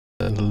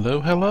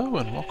Hello, hello,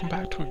 and welcome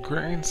back to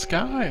Agrarian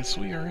Skies.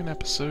 We are in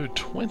episode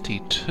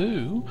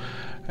 22,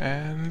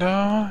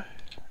 and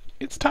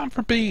it's time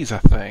for bees, I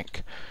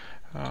think.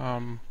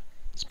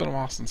 It's been a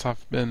while since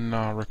I've been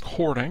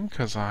recording,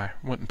 because I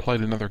went and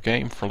played another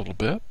game for a little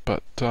bit,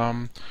 but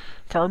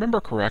if I remember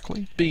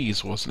correctly,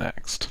 bees was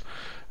next.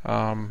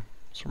 So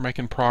we're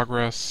making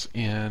progress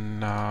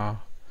in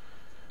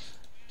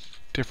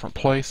different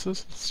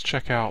places. Let's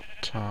check out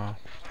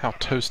how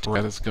Toast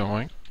Red is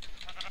going.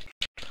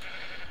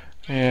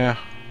 Yeah,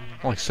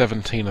 only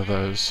 17 of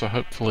those, so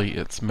hopefully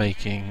it's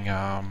making,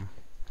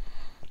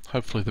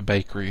 hopefully the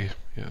bakery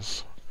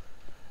is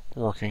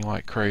working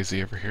like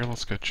crazy over here.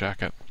 Let's go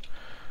check it.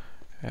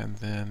 And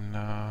then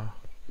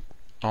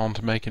on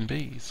to making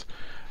bees.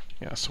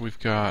 Yeah, so we've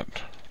got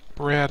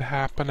bread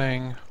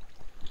happening.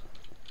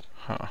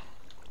 Huh.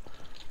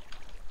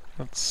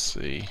 Let's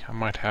see, I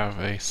might have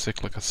a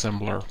cyclic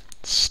assembler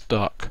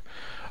stuck.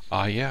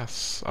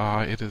 Yes,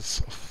 it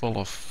is full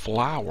of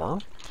flour,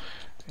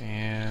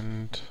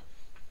 and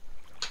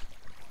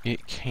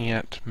it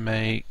can't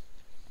make...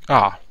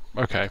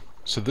 okay.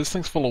 So this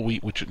thing's full of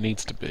wheat, which it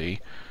needs to be,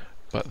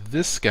 but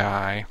this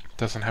guy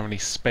doesn't have any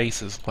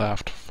spaces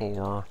left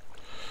for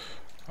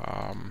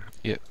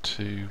it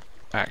to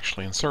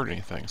actually insert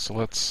anything. So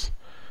let's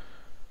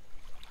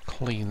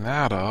clean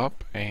that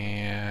up,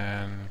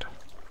 and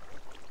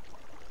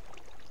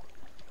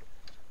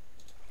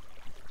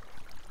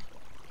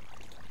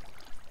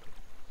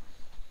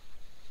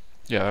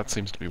yeah, that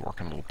seems to be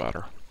working a little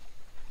better.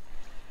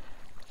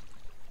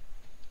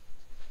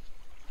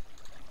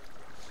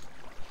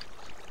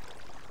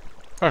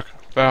 Okay,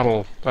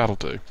 that'll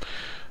do.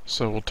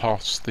 So we'll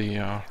toss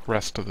the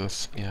rest of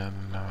this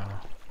in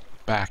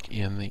back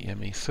in the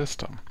ME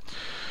system.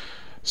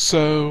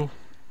 So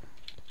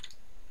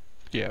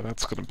yeah,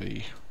 that's going to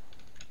be...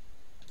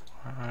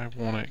 I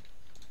want it...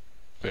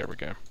 There we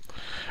go.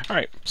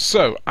 Alright,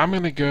 so I'm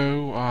going to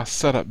go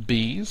set up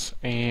bees,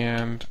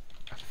 and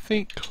I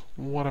think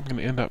what I'm going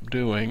to end up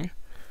doing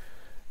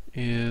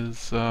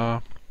is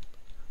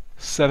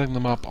setting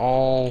them up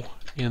all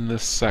in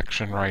this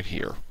section right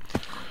here.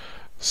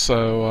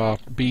 So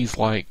bees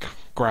like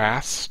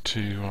grass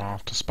to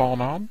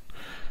spawn on.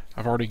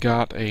 I've already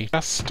got a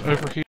chest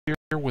over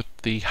here with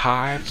the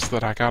hives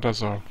that I got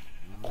as a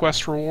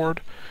quest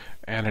reward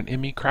and an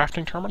ME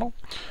crafting terminal.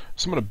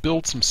 So I'm going to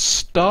build some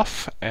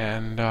stuff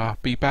and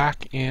be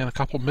back in a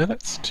couple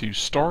minutes to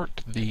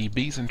start the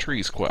Bees and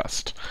Trees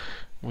quest,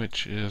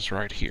 which is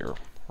right here.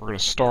 We're going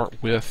to start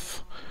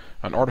with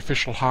an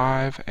artificial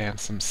hive and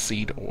some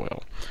seed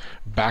oil.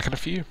 Back in a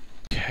few.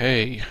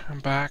 Okay,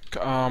 I'm back.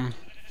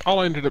 All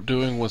I ended up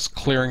doing was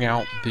clearing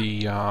out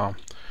the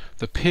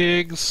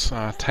pigs,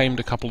 tamed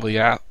a couple of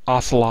the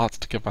ocelots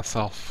to give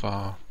myself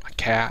a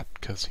cat,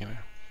 because, you know,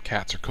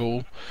 cats are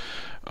cool.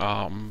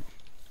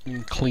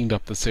 Cleaned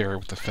up this area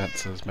with the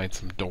fences, made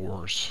some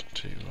doors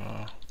to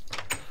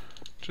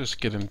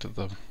just get into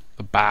the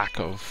back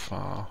of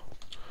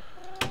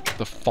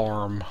the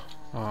farm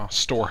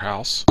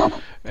storehouse.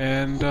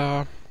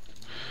 And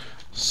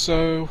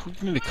so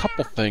we need a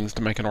couple things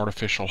to make an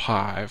artificial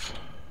hive.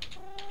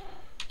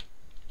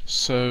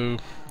 So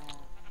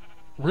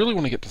really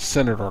want to get to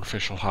centered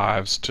artificial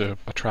hives to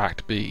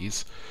attract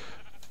bees.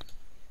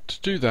 To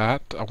do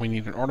that, we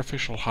need an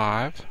artificial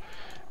hive,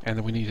 and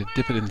then we need to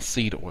dip it in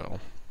seed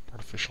oil.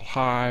 Artificial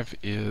hive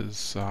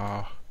is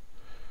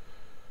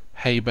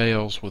hay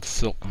bales with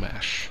silk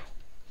mesh.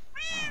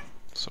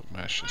 Silk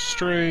mesh is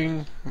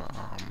string.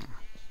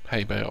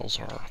 Hay bales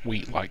are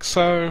wheat like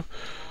so.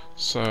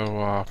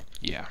 So,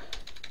 yeah.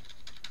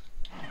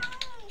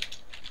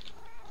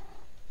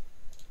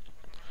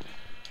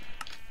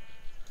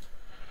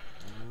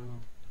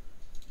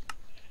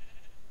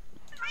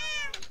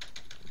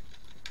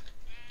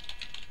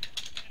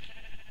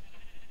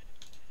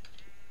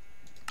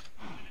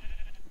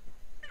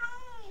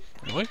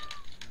 Really?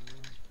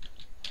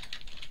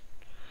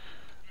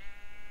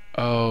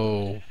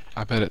 Oh,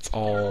 I bet it's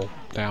all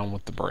down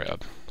with the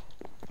bread.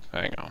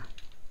 Hang on.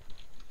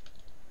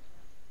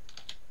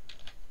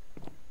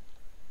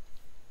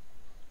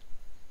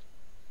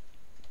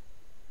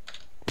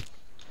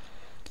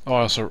 Oh,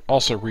 I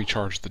also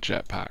recharge the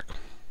jetpack.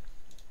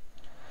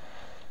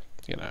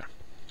 You know.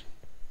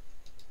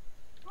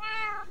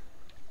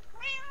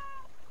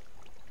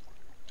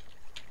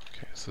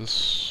 Okay, is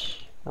this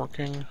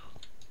working?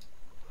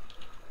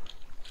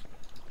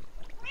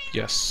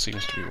 Yes,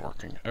 seems to be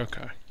working.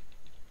 Okay.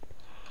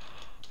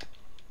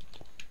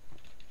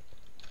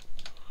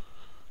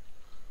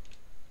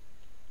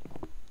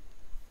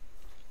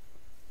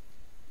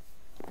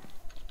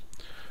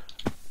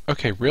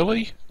 Okay,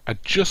 really? I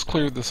just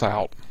cleared this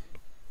out.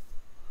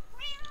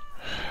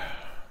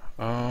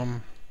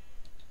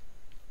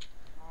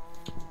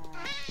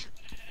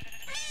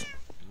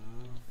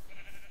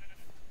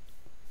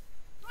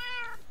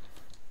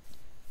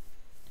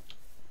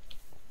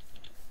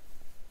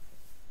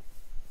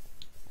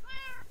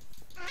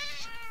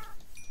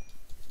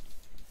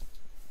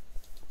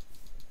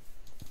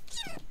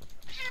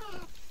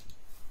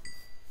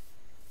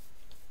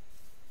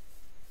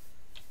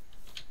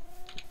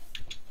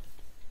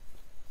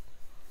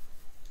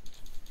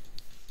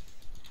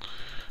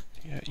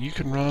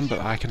 you can run, but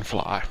I can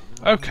fly.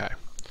 Okay.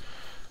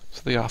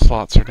 So the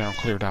ocelots are now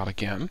cleared out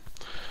again.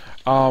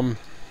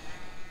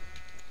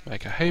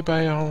 Make a hay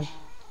bale.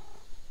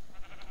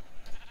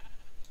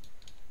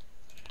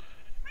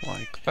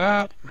 Like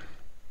that.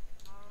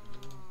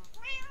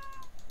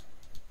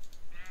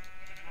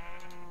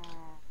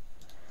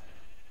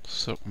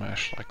 Silk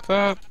mesh like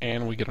that,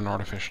 and we get an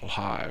artificial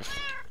hive.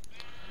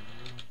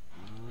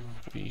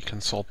 We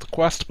consult the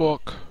quest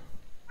book.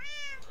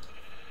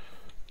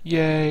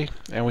 Yay!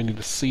 And we need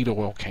a seed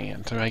oil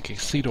can. To make a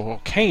seed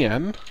oil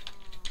can,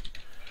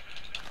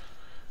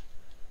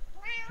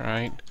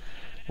 right,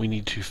 we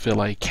need to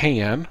fill a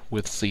can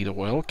with seed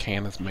oil.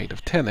 Can is made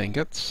of 10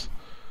 ingots,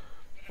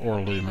 or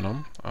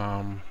aluminum.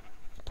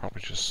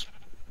 Probably just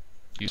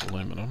use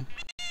aluminum.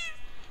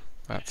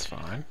 That's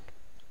fine.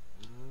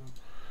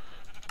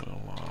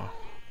 We'll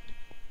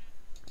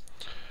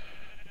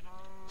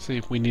see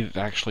if we need it to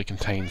actually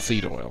contain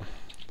seed oil.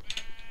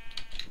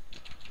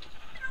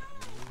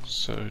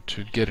 So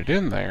to get it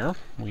in there,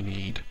 we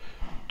need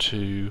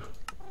to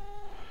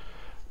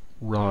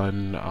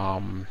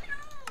run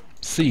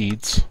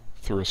seeds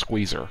through a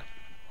squeezer.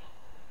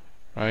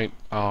 Right?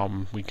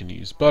 We can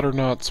use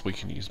butternuts, we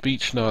can use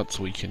beech nuts,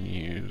 we can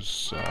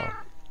use,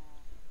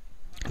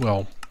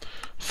 well,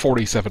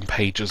 47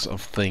 pages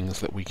of things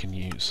that we can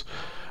use.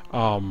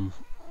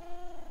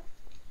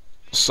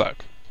 So,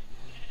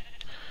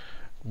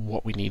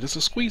 what we need is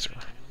a squeezer.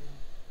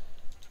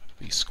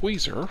 The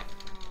squeezer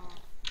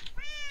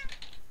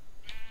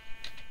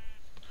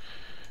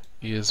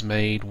is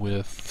made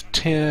with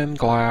tin,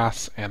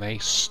 glass, and a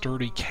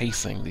sturdy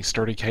casing. The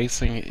sturdy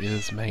casing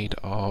is made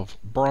of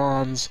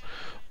bronze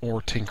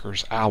or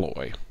tinker's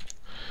alloy.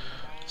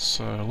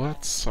 So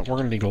we're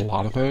going to need a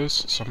lot of those,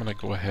 so I'm going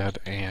to go ahead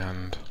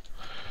and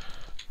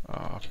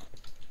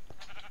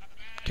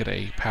get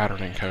a pattern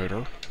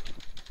encoder.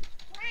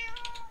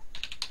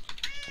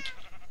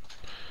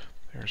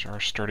 There's our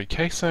sturdy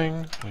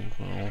casing. We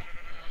will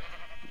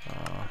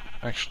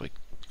actually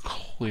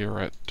clear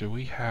it. Do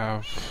we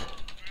have...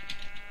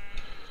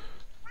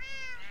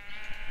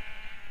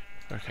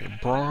 Okay,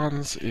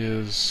 bronze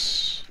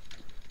is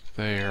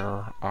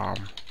there. Yeah,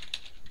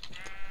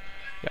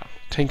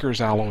 Tinker's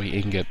alloy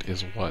ingot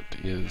is what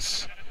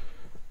is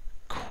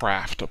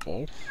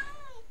craftable.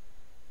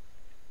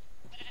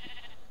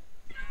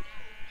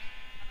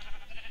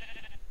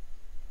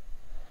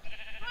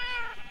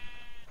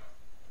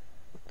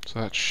 So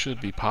that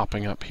should be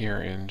popping up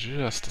here in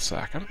just a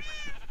second.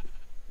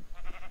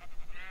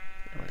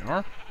 There we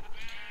are.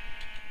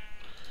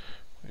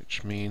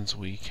 Which means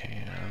we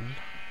can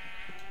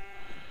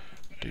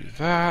do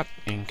that,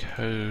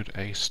 encode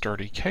a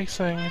sturdy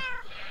casing,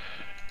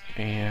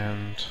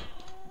 and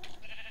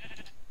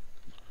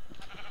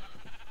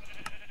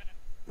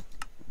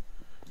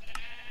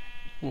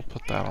we'll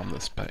put that on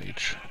this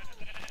page,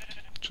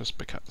 just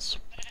because.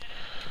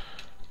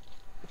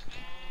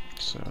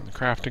 So in the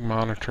crafting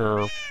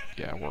monitor,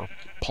 yeah, we're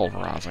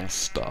pulverizing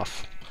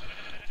stuff.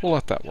 We'll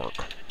let that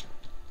work.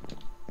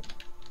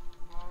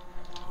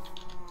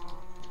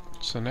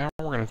 So now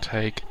we're going to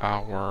take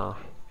our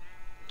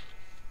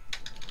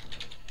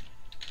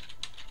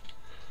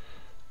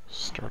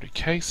sturdy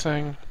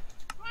casing.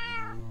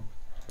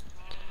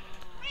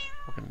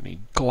 We're going to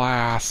need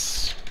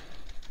glass.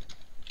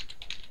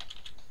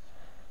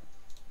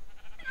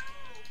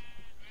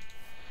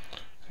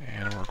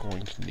 And we're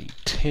going to need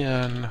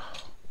tin.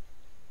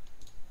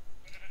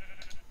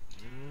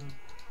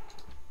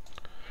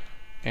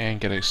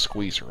 And get a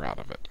squeezer out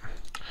of it.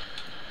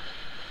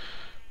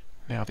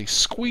 Now the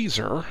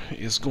squeezer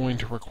is going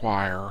to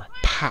require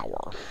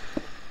power.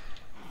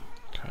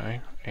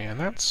 Okay, and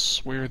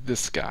that's where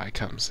this guy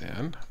comes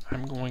in.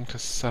 I'm going to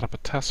set up a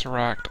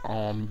tesseract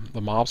on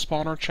the mob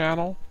spawner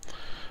channel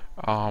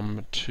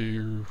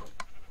to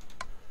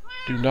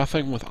do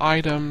nothing with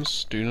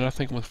items, do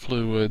nothing with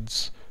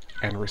fluids,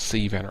 and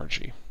receive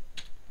energy.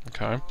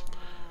 Okay,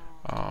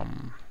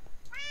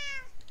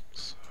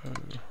 so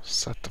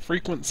set the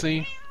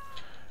frequency,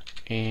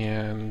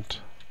 and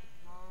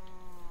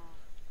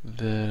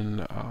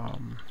then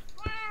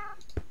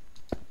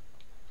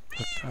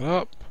put that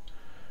up,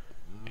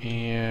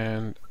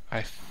 and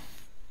I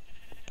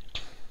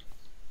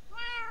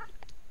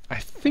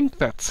think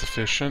that's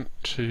sufficient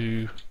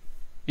to,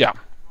 yeah,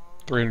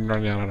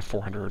 399 out of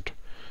 400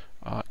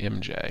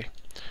 MJ.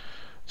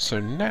 So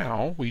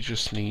now we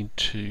just need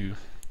to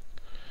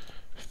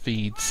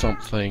feed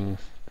something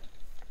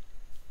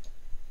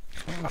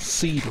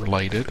seed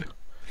related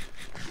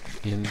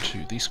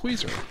into the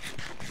squeezer.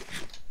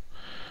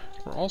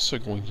 We're also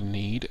going to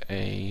need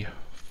a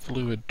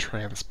fluid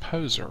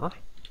transposer,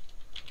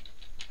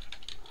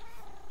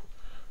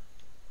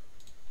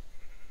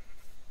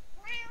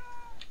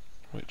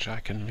 which I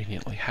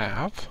conveniently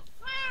have,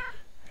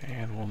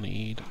 and we'll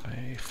need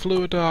a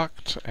fluid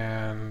duct,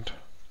 and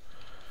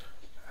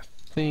I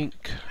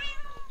think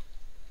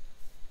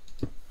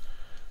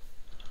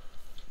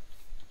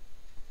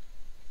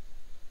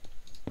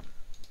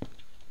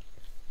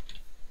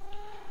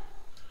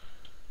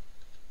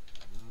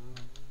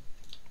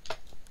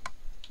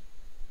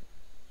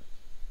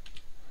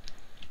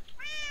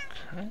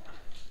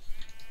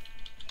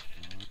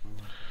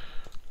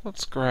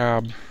let's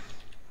grab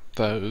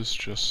those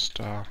just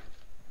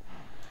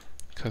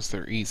because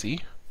they're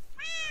easy,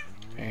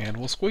 and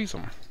we'll squeeze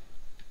them.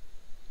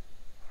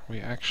 Are we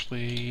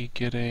actually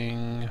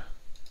getting...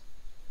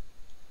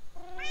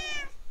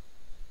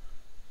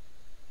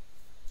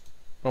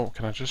 Oh,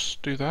 can I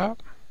just do that?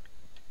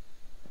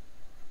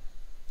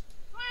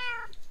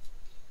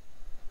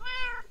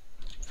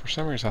 For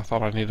some reason I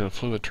thought I needed a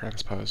fluid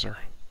transposer.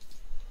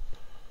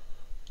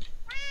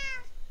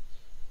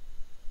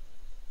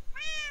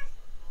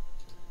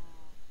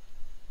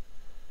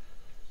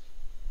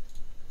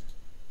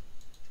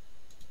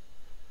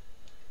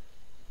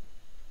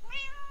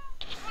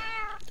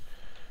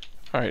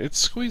 Alright, it's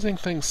squeezing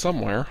things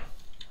somewhere.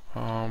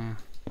 Let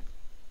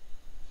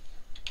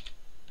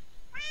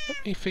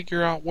me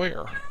figure out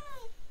where.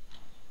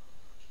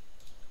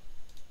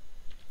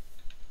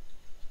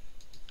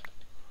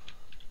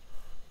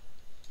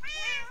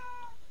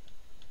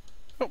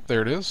 Oh,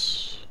 there it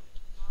is.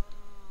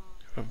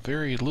 Got a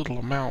very little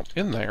amount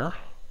in there.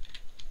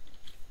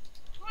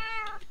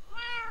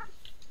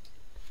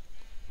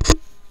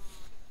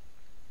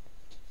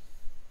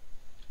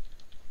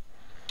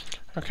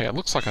 Okay, it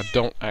looks like I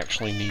don't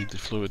actually need the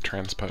fluid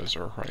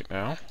transposer right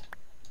now.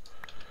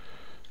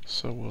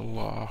 So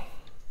we'll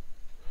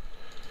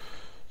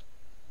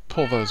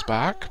pull those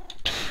back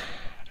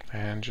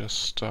and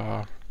just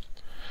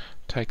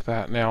take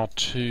that now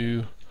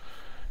to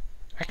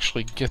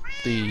actually get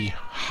the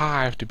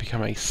hive to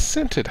become a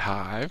scented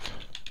hive.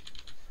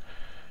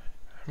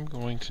 I'm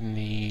going to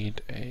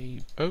need a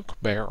oak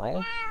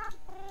barrel,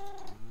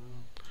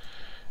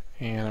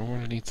 and I'm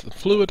going to need some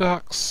fluid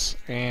ducts,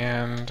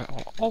 and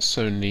I'll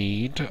also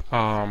need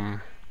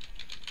pneumatic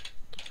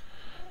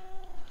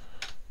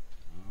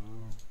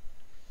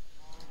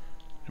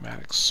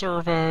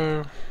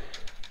servo,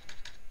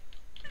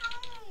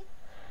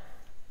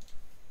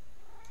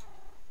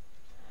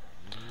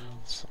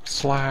 some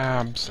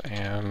slabs,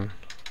 and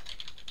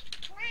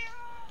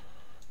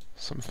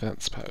some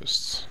fence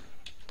posts.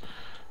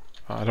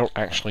 I don't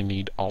actually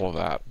need all of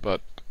that,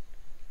 but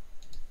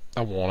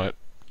I want it.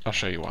 I'll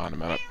show you why in a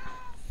minute.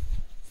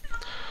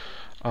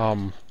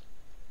 Wow,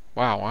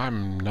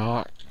 I'm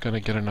not going to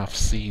get enough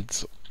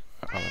seeds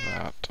out of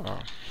that.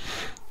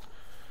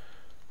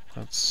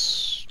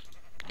 Let's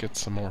get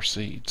some more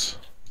seeds.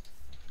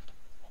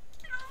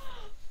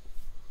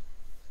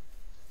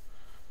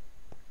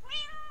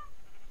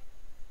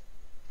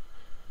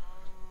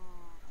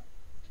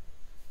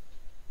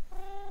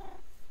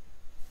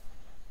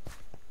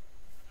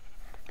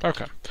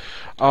 Okay.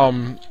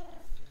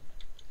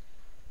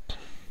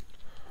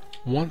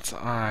 Once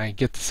I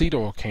get the seed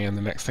oil can,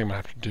 the next thing I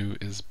have to do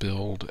is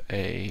build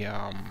a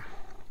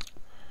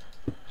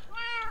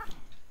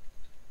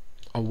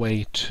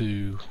way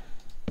to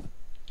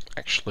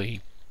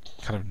actually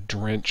kind of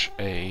drench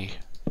a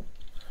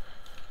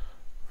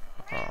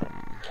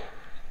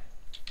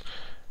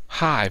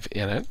hive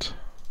in it.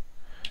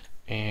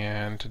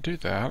 And to do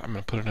that, I'm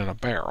going to put it in a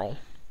barrel.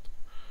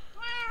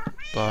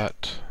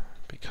 But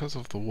because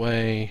of the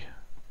way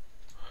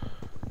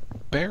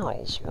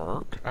barrels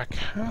work, I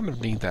kind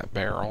of need that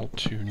barrel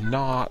to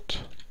not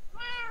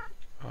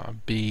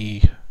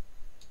be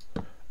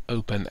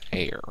open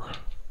air.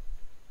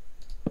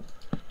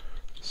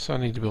 So I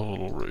need to build a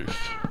little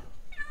roof.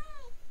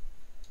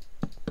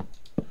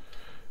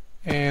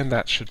 And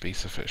that should be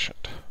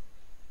sufficient.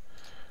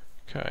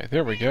 Okay,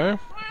 there we go.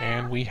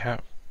 And we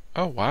have...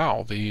 Oh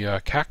wow,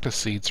 the cactus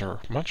seeds are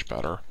much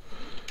better.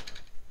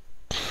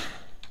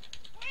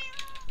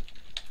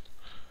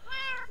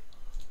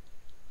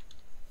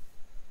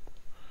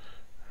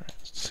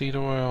 Seed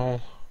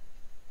oil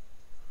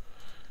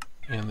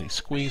in the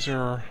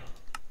squeezer.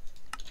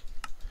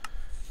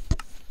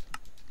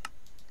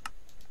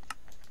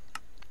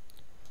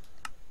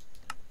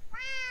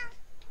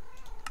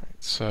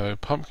 So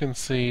pumpkin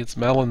seeds,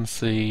 melon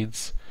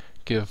seeds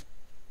give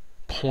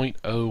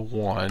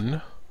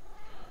 0.01,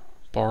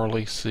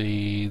 barley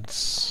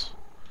seeds,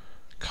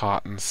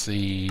 cotton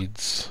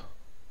seeds,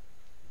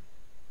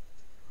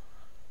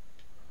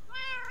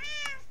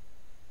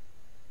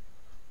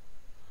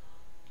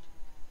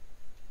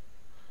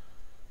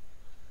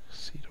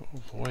 seed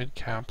oil void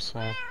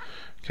capsule.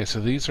 Okay, so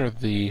these are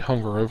the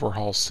hunger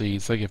overhaul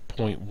seeds. They give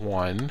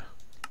 0.1.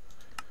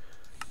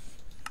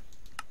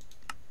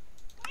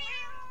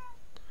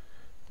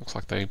 Looks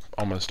like they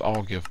almost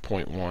all give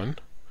 0.1.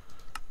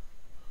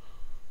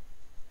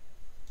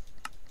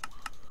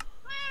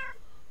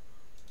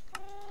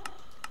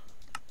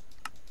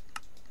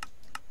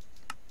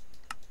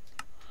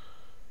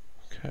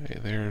 Okay,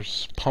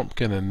 there's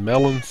pumpkin and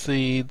melon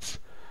seeds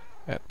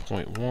at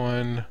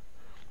 0.1.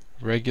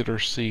 Regular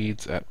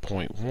seeds at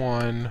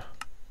 0.1.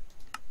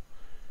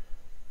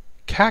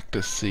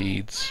 Cactus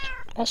seeds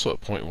also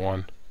at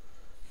 0.1.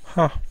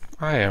 Huh,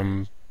 I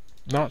am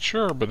not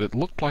sure, but it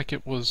looked like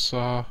it was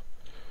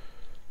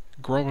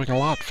growing a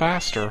lot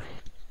faster.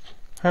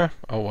 Huh,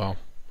 oh well.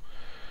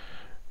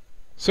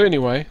 So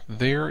anyway,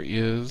 there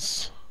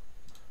is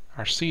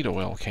our seed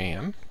oil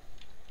can.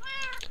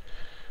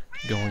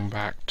 Going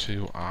back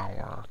to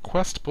our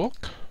quest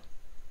book,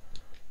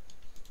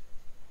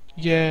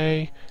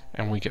 Yay!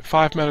 And we get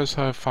 5 meadows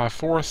hive, 5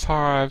 forest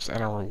hives,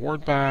 and our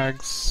reward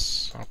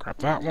bags. I'll grab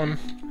that one.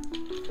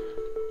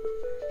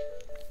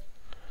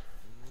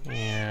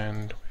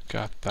 And we've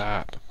got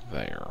that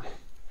there.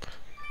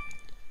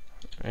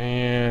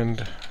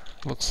 And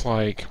looks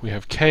like we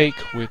have cake,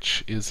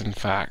 which is in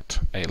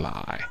fact a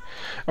lie.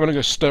 I'm going to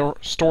go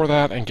store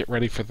that and get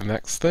ready for the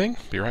next thing.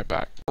 Be right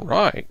back.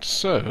 Alright,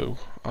 so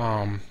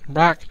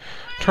back.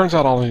 Turns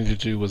out all I needed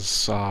to do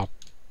was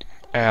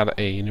add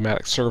a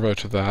pneumatic servo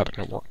to that,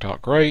 and it worked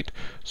out great.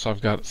 So I've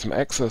got some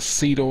excess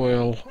seed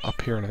oil up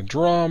here in a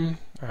drum.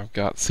 I've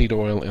got seed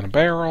oil in a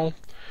barrel,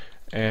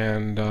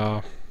 and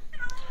I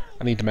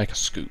need to make a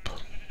scoop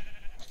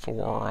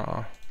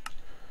for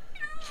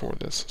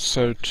this.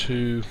 So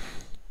to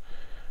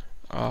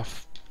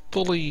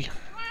fully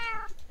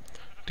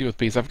deal with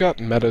bees, I've got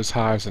meadows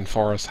hives and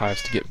forest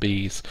hives to get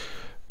bees,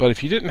 but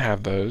if you didn't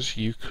have those,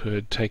 you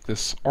could take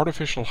this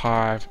artificial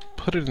hive,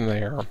 put it in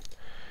there,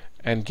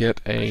 and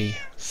get a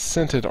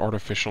scented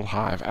artificial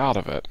hive out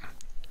of it.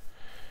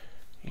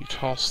 You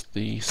toss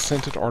the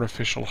scented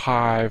artificial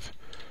hive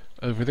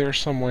over there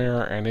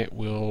somewhere, and it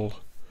will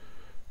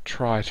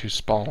try to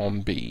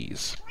spawn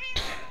bees.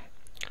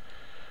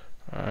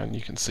 And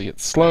you can see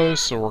it's slow,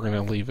 so we're going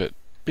to leave it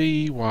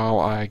be while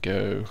I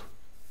go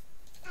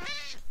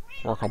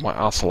work on my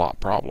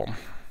ocelot problem.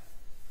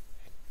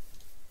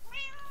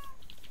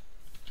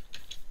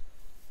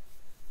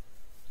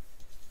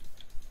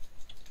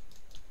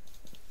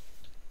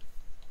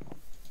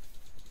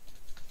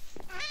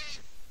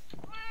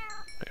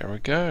 There we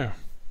go.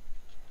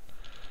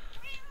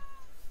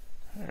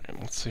 Alright,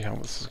 let's see how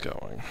this is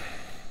going.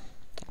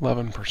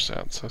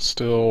 11%, so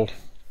still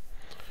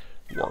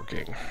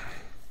working.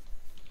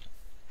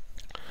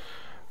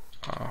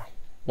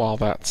 While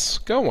that's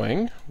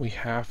going, we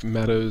have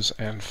meadows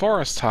and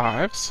forest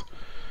hives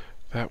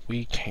that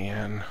we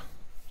can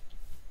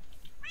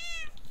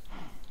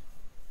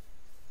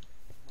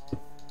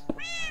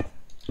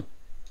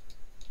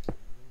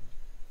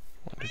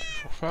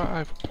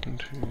five. 1,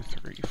 2,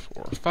 3,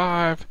 4,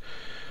 5.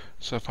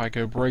 So if I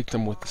go break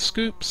them with the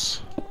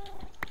scoops,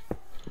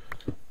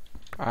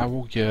 I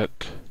will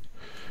get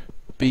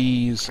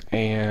bees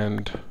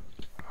and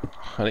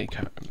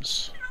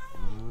honeycombs.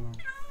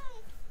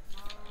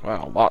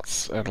 Wow,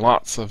 lots and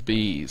lots of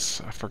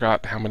bees. I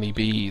forgot how many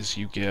bees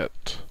you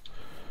get.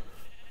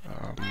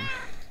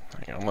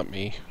 Hang on, let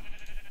me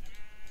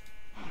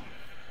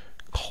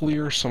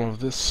clear some of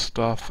this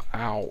stuff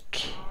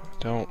out.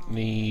 Don't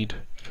need...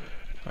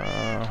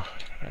 I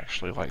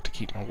actually like to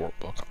keep my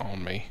workbook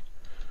on me.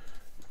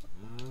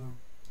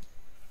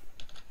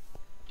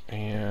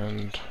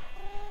 And...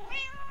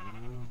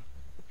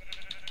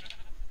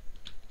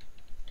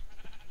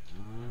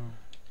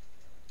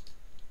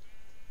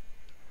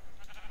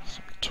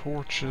 some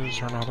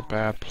torches are not a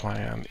bad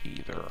plan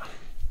either.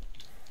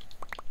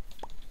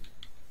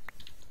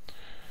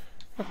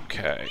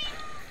 Okay.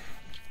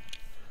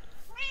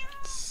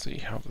 Let's see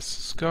how this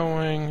is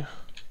going.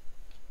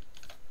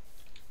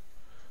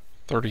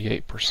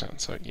 38%,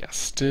 so yeah,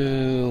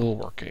 still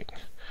working.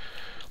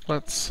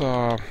 Let's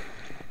go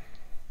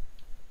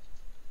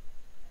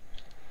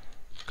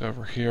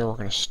over here. We're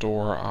going to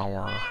store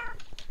our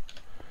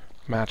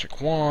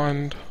magic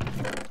wand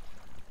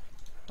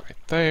right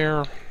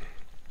there.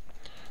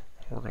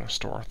 We're going to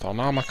store our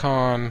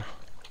Thaunomicon.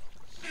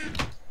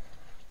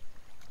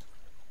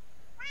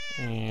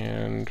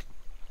 And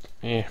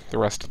the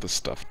rest of the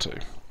stuff too,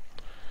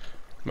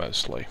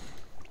 mostly.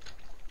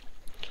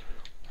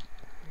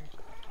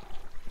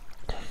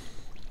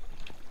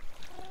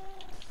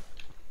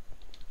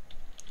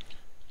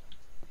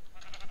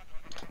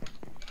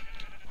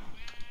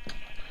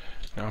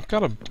 Now I've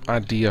got an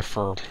idea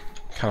for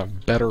kind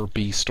of better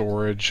bee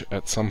storage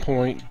at some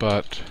point,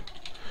 but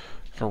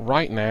for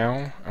right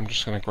now I'm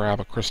just going to grab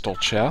a crystal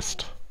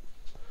chest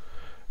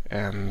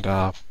and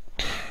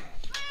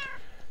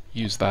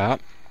use that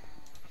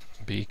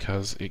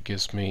because it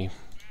gives me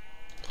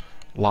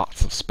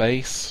lots of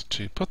space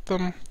to put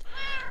them.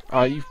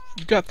 You've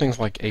got things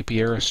like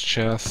apiarist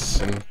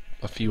chests and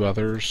a few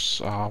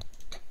others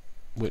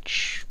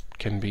which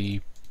can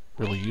be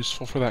really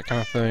useful for that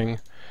kind of thing,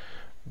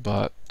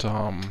 but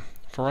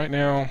for right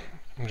now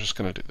I'm just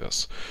going to do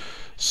this.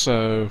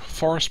 So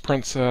Forest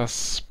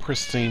Princess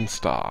pristine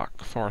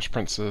stock, Forest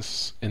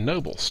Princess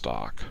ennoble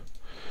stock.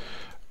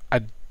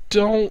 I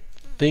don't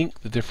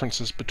think the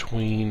differences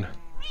between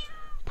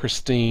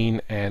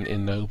pristine and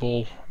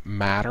ennoble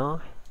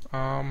matter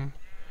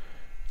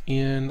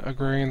in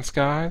Agrarian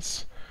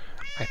Skies.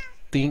 I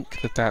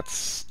think that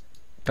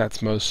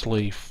that's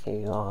mostly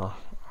for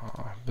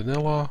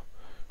vanilla,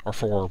 or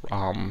for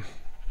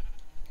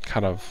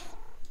kind of,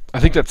 I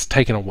think that's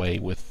taken away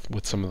with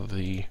some of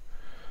the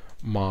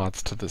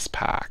mods to this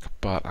pack,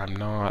 but I'm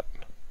not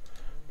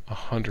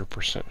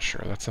 100%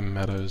 sure. That's a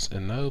Meadows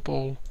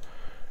ennoble.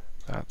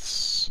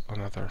 That's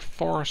another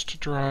forest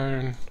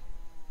drone.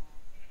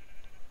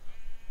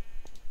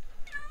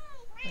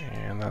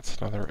 And that's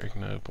another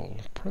ignoble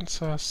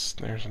princess.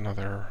 There's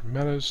another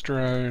meadows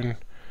drone.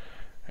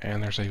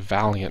 and there's a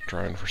Valiant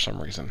drone for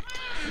some reason.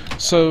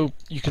 So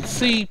you can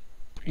see,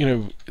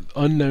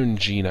 unknown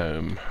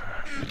genome.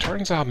 It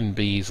turns out in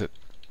bees it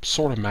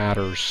sort of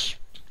matters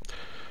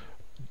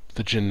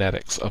the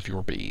genetics of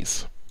your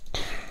bees.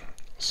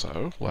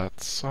 So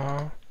let's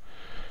go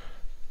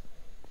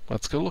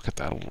look at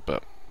that a little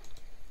bit.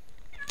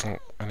 Oh,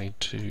 I need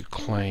to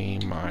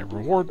claim my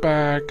reward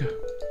bag,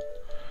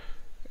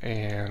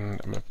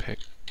 and I'm going to pick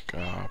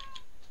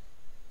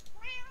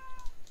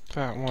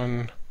that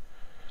one,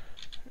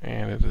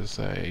 and it is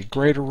a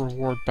greater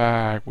reward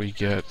bag. We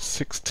get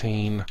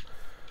 16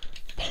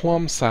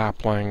 plum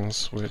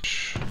saplings,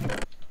 which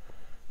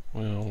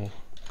will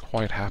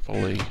quite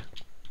happily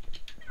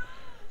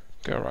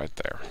go right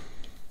there.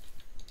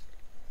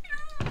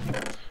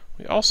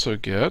 We also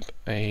get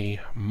a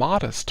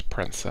modest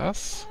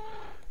princess,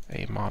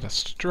 a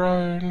modest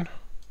drone,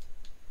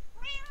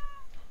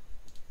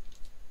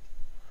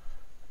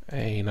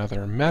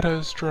 another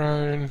meadows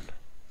drone,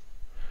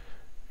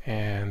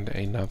 and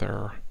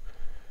another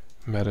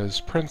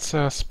meadows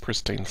princess,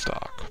 pristine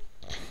stock.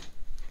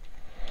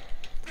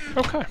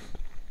 Okay.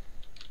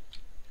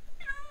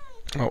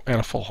 Oh, and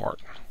a full heart.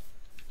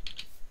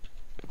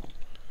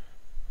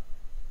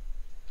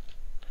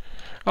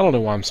 I don't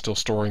know why I'm still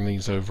storing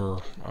these over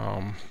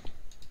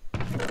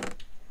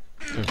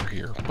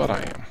here, but I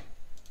am.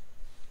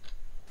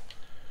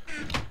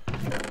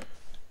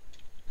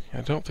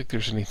 I don't think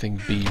there's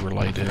anything bee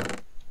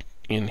related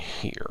in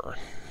here.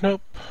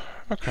 Nope.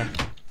 Okay.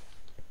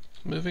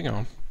 Moving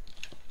on.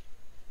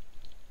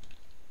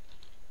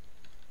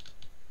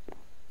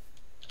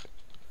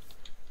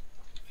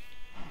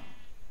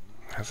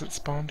 Has it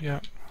spawned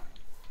yet?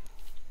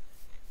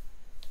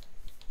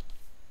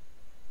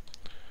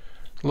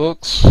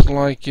 Looks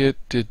like it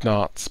did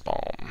not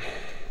spawn.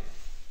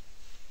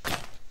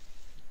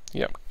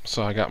 Yep,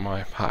 so I got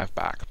my hive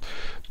back.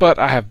 But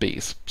I have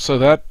bees. So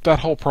that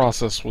whole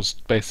process was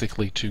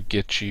basically to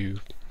get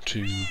you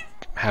to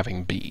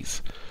having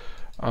bees.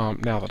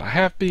 Now that I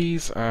have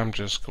bees, I'm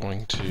just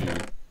going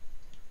to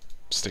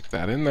stick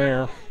that in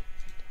there,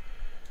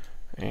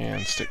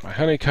 and stick my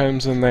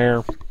honeycombs in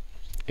there,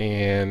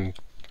 and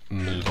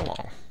move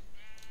along.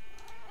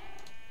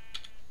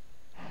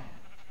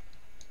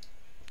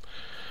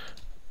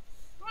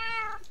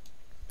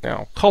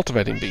 Now,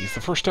 cultivating bees.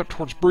 The first step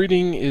towards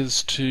breeding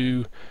is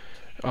to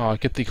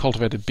get the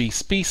cultivated bee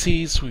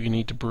species. We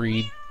need to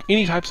breed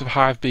any types of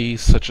hive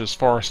bees, such as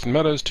forest and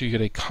meadows, to get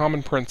a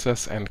common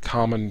princess and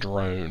common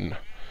drone.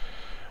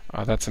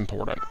 That's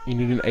important. You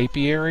need an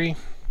apiary.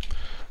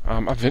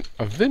 I'm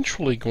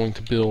eventually going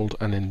to build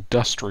an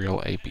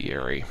industrial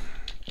apiary.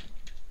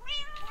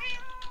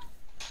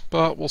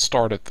 But we'll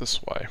start it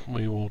this way.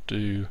 We will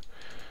do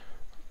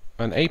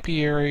an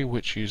apiary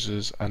which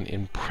uses an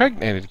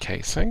impregnated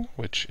casing,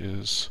 which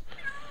is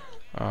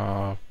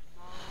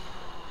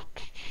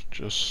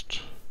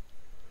just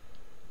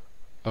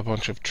a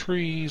bunch of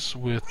trees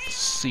with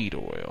seed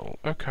oil.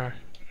 Okay.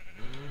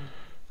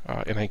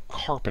 And a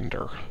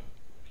carpenter.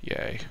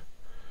 Yay.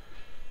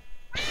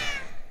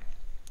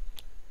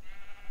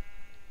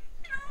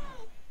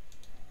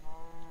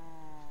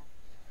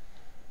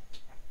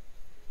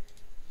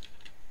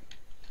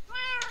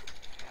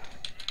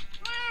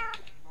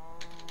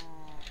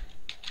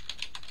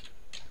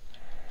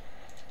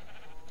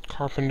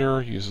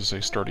 Carpenter uses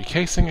a sturdy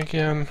casing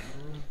again.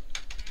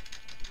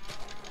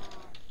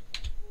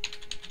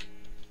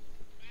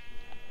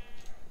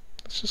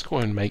 Let's just go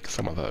ahead and make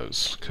some of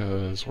those,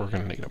 because we're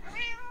going to need them.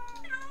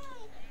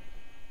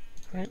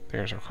 Alright,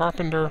 there's our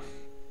carpenter.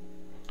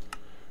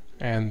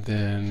 And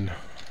then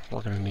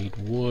we're going to need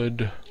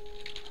wood.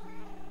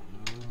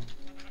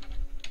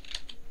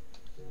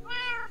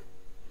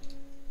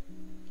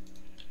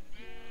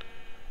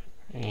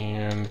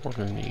 And we're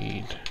going to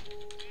need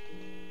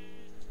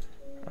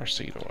our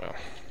seed oil.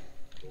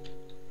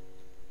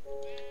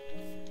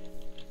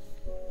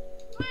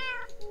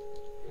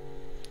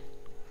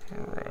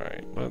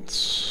 Alright,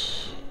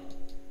 let's...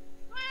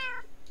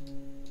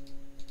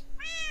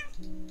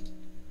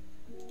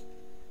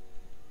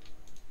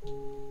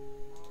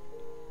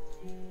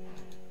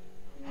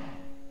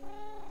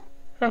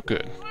 Oh,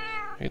 good.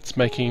 It's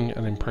making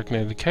an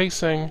impregnated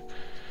casing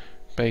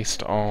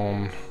based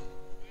on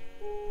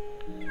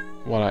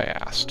what I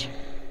asked.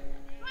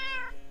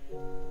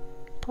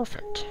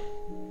 Perfect.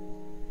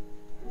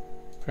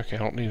 Okay, I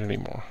don't need any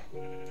more.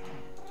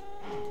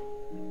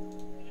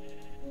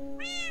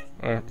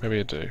 Or maybe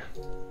I do.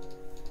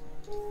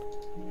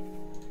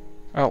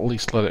 I'll at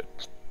least let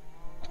it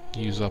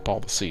use up all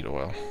the seed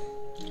oil.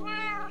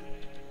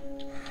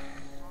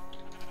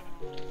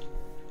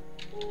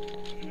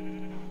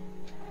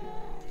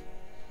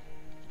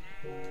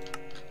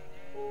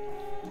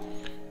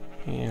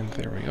 And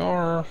there we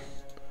are.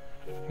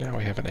 Now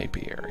we have an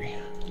apiary.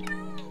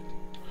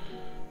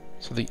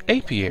 So the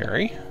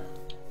apiary,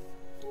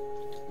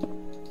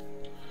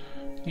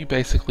 you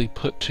basically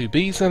put two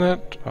bees in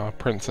it, a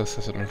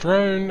princess and a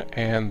drone,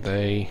 and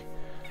they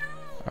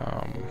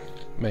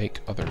make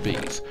other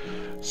bees.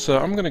 So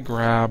I'm going to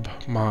grab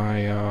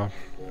my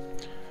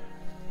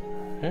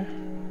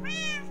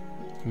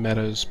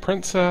Meadows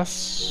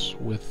Princess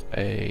with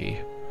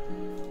a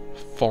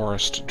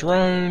forest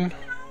drone,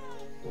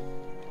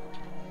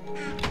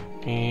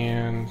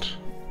 and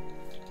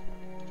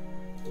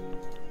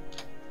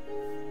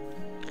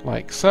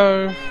like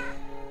so.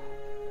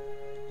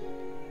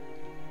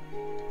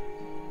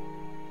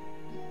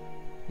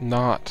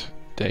 Not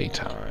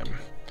daytime.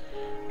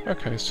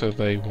 Okay, so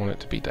they want it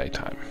to be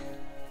daytime.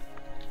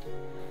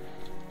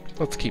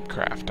 Let's keep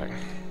crafting.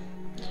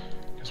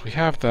 Because we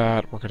have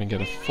that, we're going to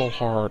get a full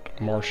heart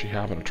marshy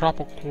hive and a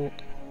tropical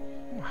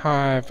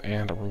hive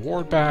and a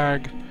reward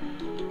bag.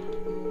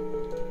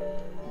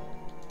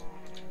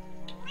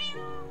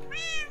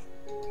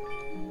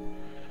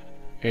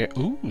 And,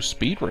 ooh,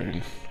 speed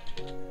rune.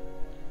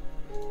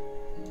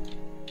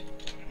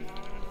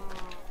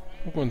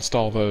 We'll go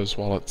install those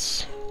while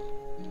it's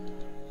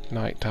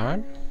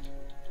nighttime.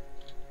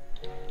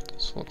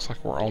 So it looks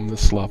like we're on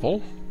this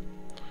level.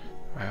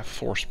 I have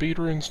 4 speed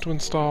runes to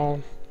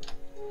install.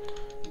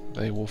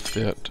 They will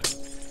fit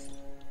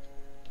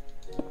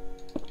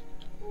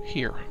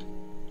here.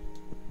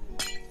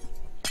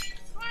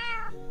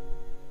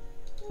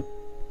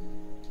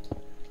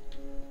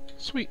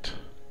 Sweet.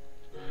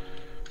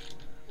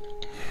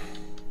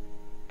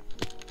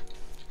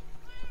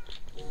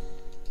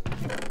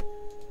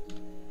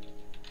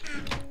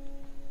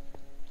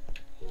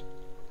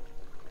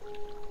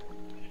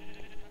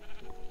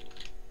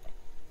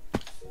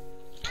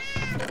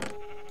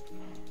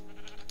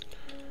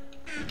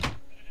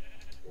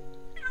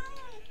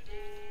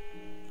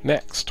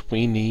 Next,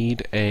 we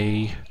need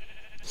a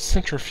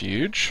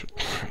centrifuge.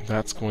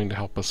 That's going to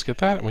help us get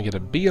that, and we get a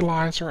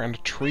beealizer and a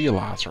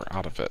treealizer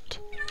out of it.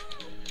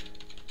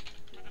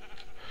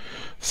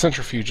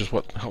 Centrifuge is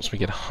what helps me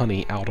get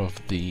honey out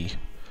of the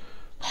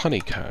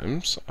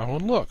honeycombs. Oh,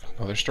 and look,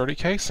 another sturdy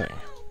casing.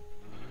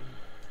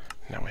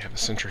 Now we have a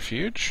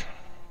centrifuge.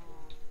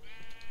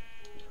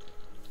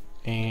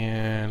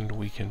 And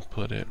we can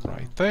put it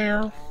right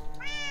there.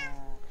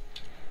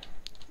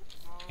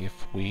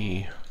 If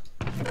we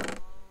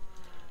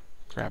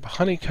grab a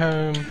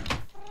honeycomb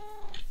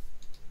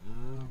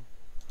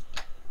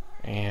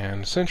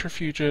and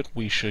centrifuge it,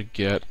 we should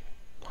get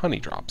honey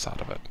drops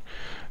out of it.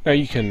 Now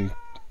you can,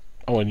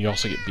 oh, and you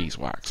also get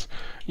beeswax.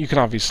 You can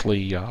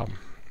obviously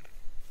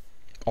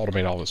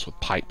automate all this with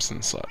pipes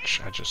and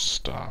such. I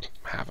just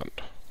haven't.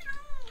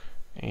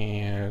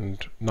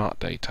 And not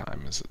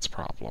daytime is its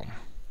problem.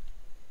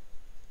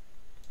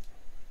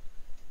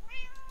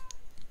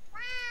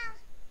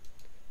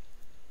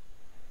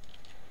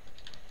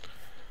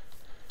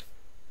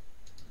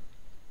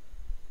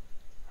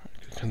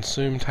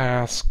 Consume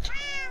task.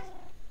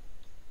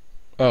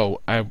 Oh,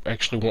 I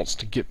actually wants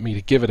to get me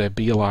to give it a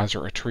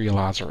beealizer, a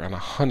treealizer, and a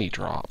honey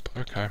drop.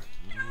 Okay.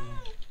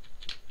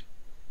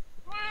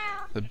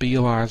 The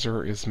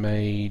beealizer is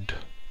made.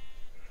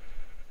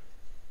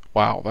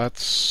 Wow,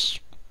 that's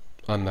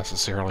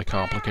unnecessarily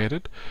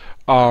complicated.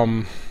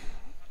 2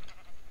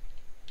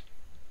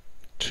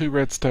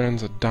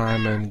 redstones, a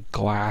diamond,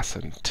 glass,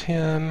 and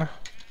tin.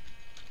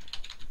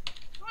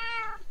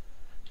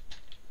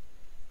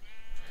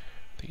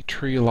 The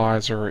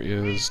treealizer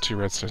is 2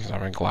 redstones,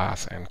 diamond,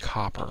 glass, and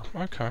copper.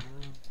 Okay.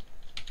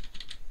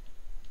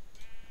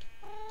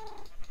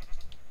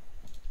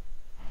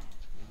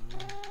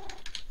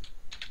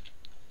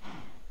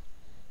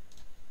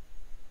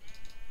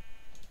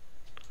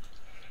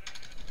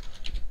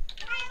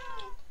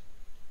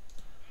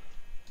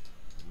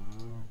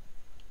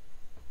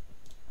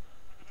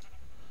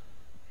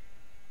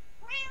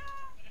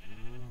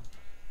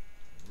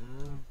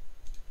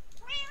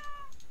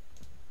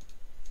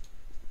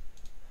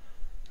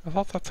 I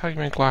thought that's how you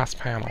made glass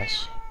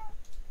panels.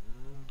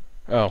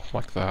 Oh,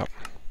 like that.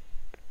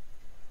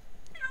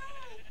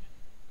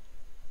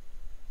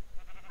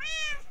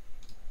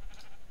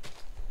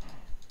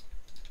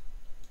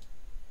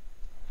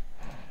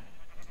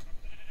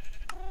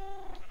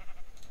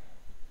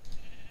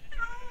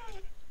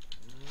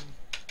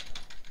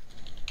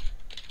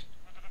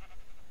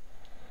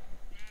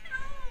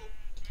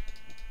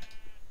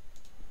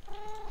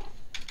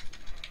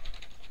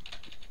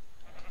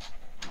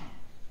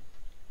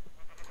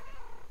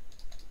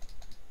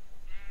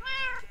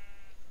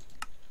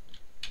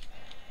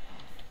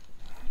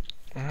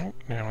 Alright,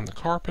 now in the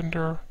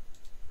carpenter,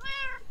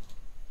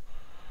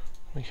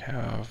 we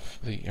have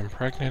the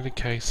impregnated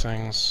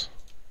casings.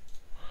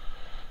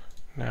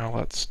 Now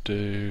let's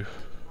do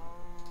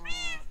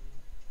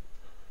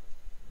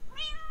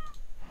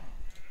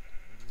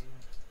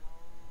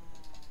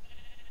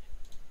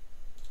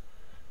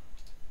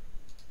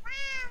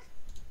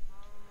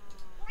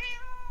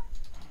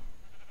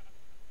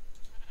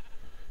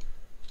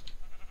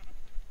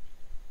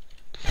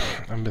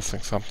I'm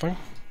missing something.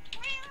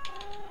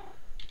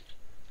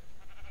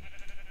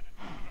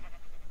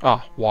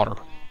 Ah, water.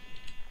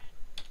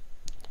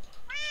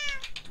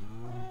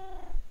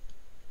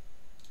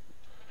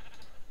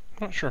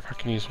 Not sure if I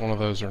can use one of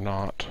those or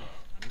not.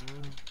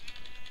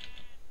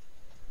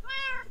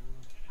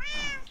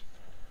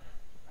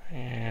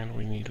 And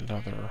we need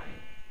another.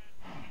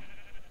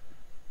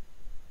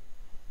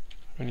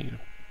 We need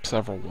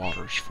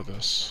filters for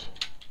this.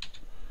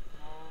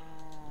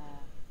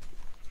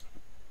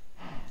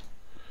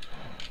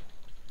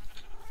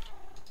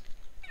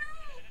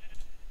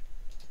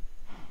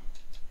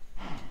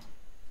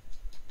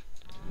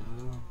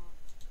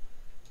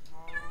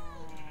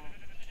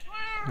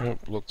 Nope,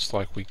 looks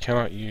like we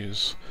cannot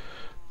use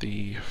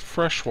the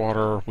fresh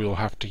water. We'll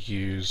have to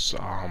use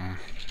a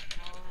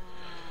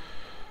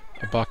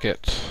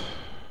bucket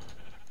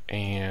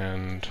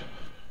and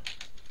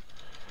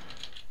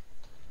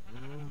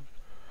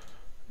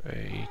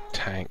a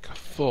tank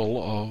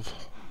full of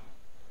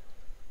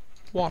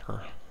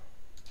water.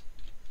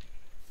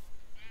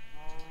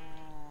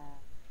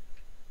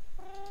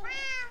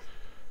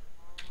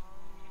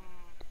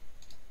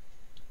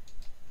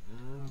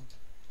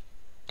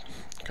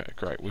 Okay,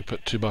 great. We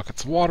put 2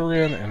 buckets of water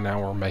in, and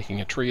now we're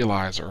making a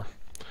treealizer.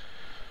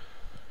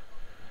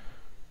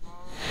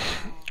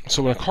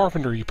 So in a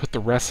carpenter, you put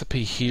the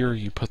recipe here,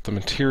 you put the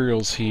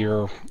materials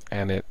here,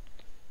 and it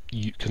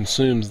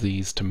consumes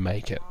these to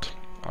make it.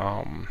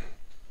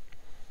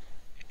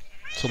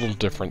 It's a little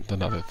different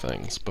than other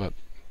things, but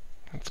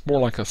it's more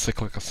like a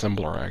cyclic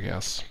assembler, I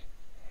guess.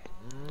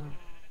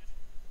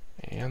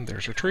 And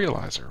there's your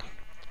treealizer.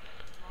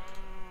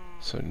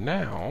 So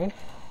now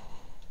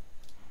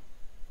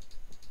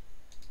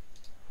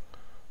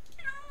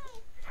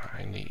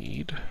I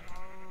need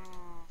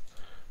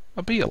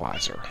a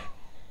beealizer.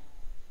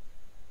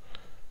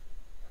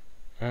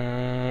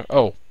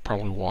 Oh,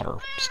 probably water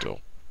still.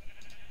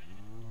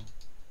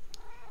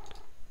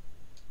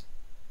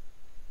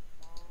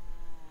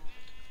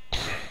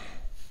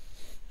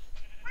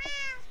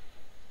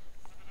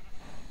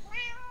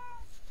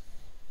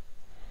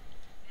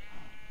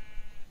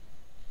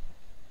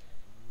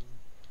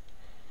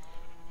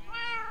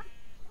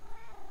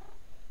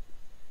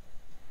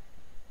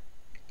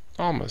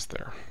 Almost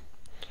there.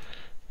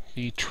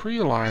 The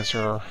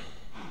treealizer,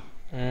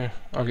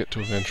 I'll get to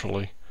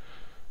eventually.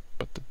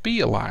 But the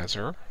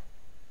beealizer,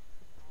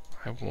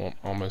 I want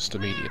almost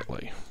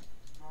immediately.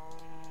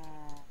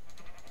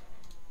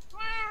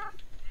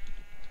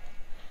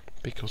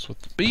 Because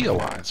with the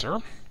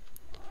beealizer,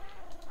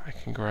 I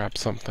can grab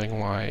something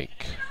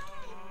like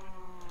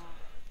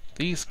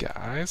these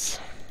guys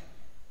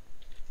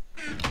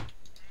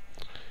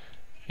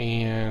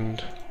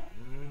and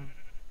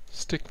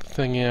stick the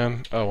thing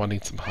in. Oh, I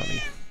need some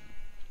honey.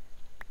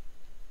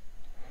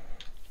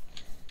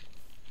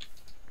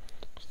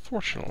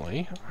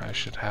 Fortunately, I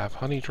should have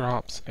honey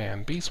drops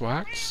and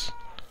beeswax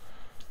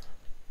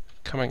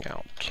coming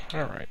out.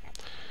 Alright,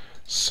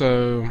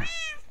 so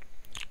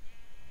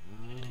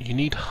you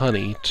need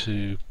honey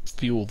to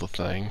fuel the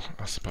thing,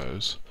 I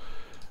suppose.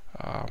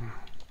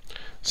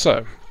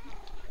 So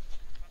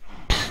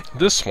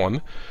this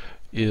one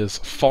is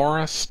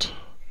forest,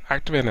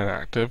 active and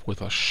inactive,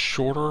 with a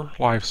shorter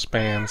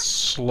lifespan,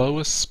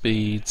 slowest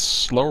speed,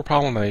 slower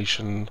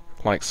pollination,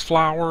 likes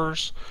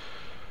flowers,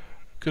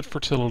 good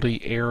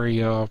fertility,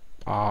 area of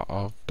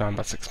 9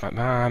 by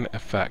 6.9,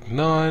 effect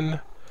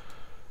none,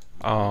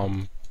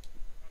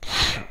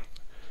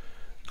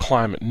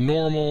 climate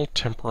normal,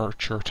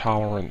 temperature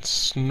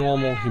tolerance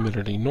normal,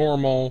 humidity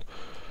normal,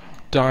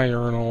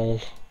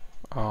 diurnal,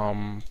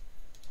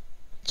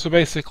 so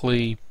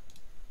basically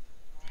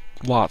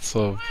lots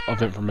of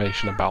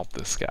information about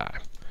this guy.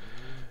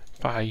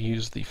 If I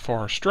use the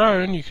forest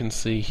drone, you can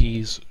see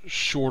he's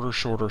shorter,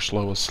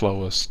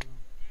 slowest,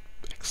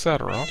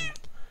 etc.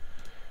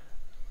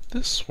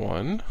 This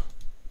one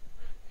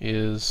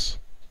is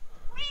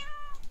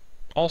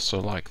also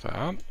like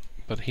that,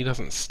 but he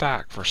doesn't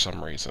stack for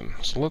some reason.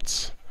 So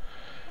let's,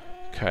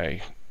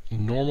 okay,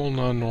 normal,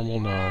 none,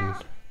 normal, none.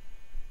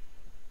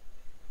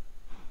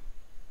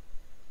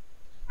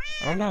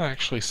 I'm not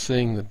actually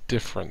seeing the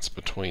difference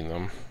between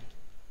them.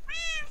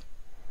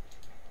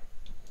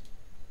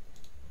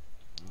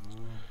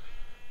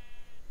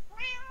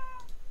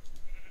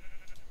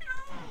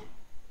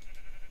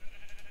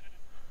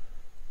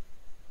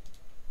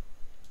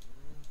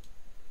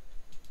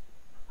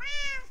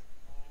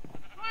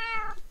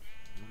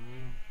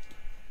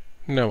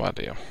 No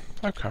idea.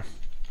 Okay.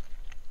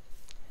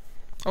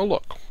 Oh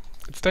look,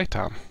 it's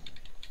daytime.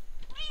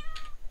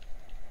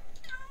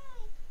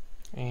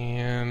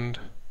 And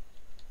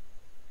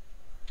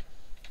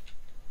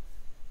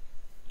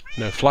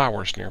no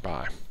flowers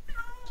nearby.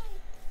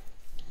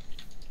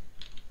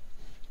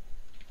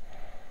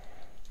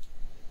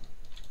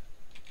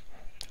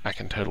 I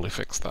can totally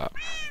fix that.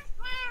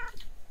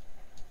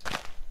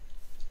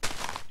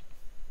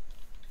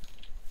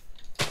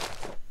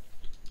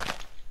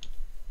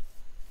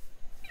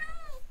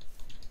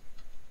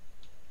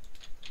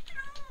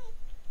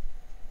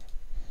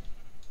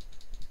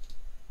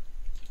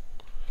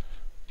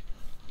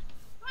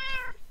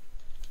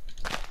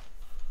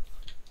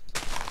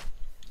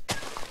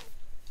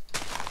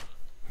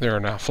 There are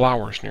now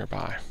flowers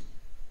nearby.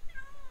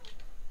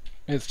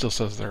 It still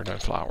says there are no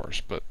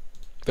flowers, but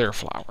there are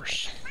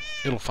flowers.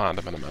 It'll find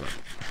them in a minute.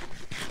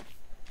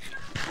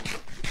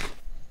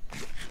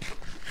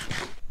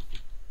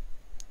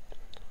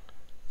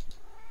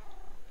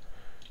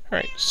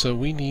 Alright, so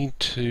we need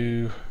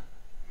to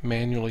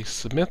manually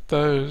submit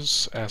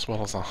those, as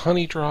well as a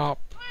honey drop.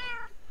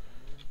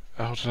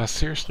 Oh, did I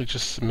seriously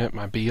just submit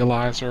my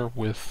beealizer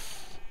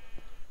with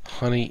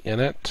honey in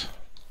it?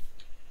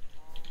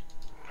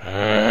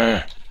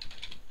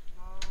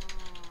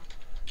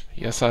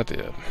 Yes, I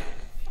did.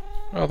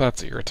 Oh,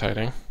 that's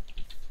irritating.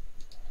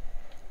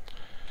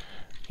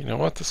 You know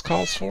what this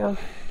calls for?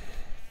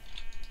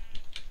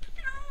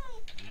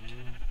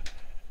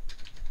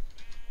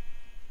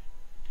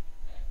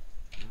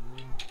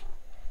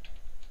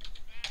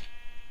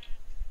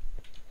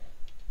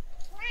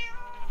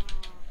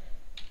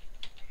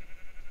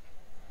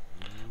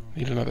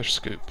 Need another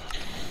scoop.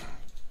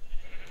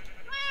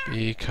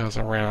 Because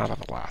I ran out of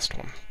the last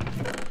one.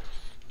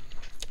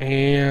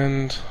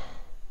 And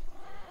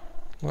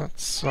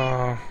let's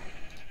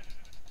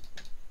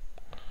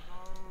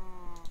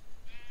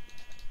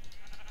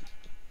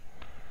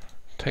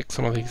take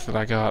some of these that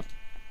I got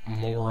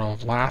more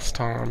of last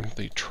time,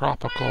 the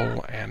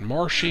tropical and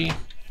marshy.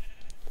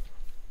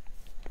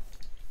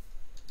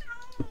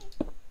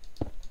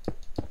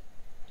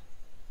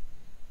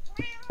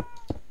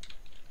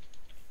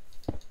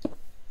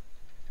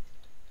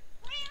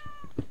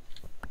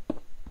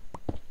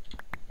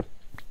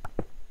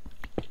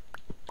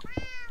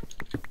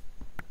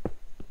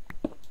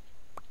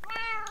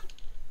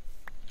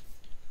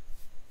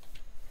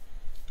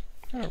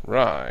 All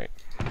right.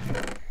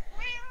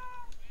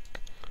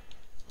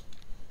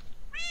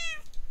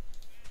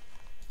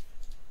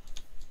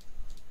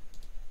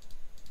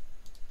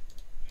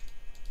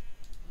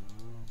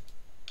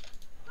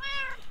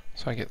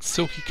 So I get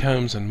silky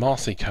combs and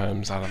mossy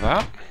combs out of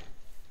that.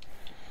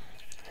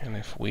 And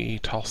if we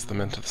toss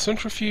them into the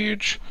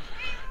centrifuge,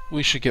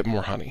 we should get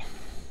more honey.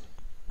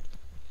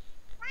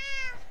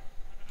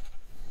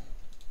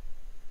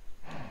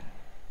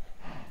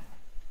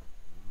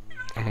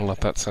 I'm going to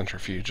let that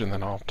centrifuge, and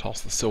then I'll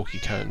toss the silky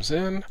combs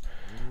in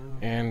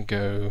and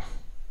go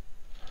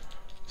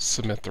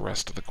submit the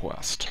rest of the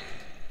quest.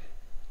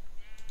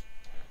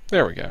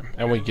 There we go.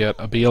 And we get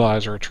a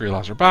beealizer, a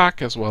treealizer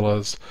back, as well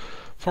as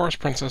Forest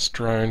Princess,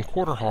 Drone,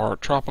 Quarter Heart,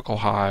 Tropical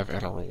Hive,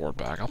 and a reward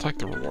bag. I'll take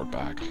the reward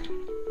bag.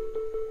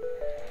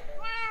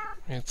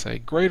 It's a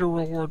greater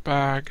reward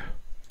bag,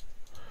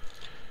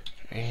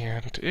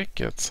 and it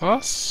gets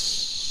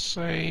us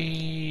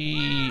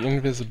a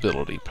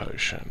invisibility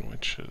potion,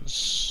 which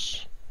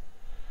is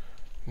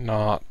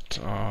not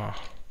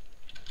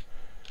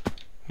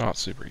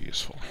super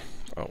useful.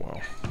 Oh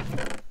well.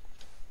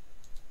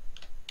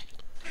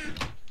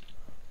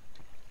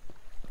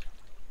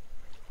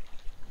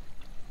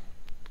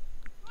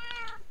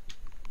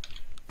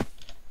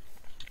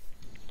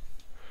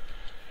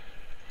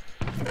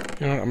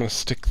 You know what, I'm going to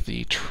stick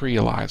the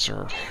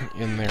treealizer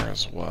in there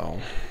as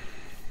well.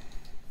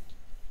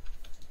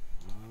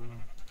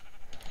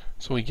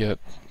 So we get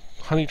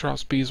honey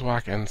drops,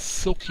 beeswax, and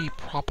silky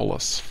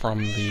propolis from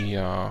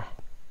the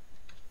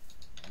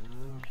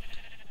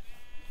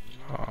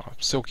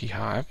silky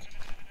hive,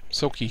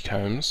 silky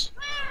combs.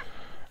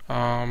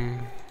 So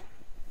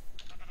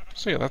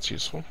yeah, that's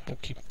useful. We'll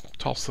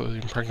toss the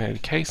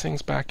impregnated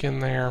casings back in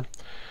there.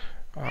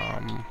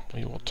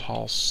 We will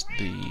toss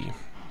the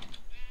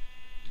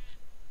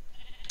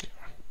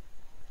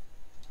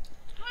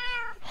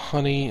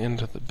honey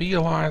into the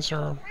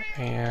beealizer,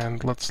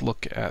 and let's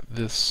look at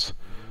this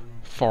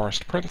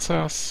Forest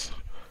Princess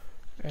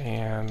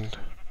and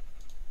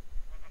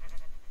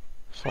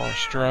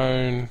Forest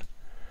Drone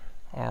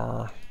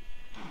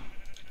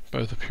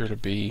both appear to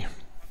be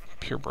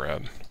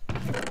purebred.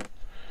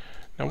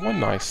 Now, one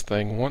nice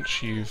thing,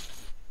 once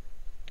you've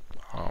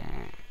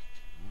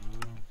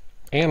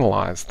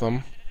analyzed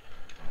them,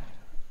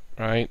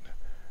 right,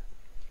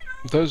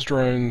 those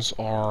drones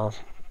are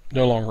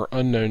no longer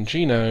unknown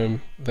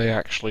genome, they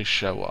actually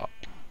show up.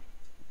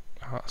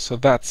 So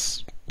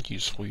that's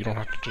useful. You don't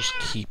have to just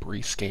keep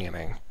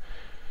rescanning.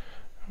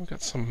 We've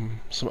got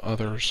some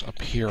others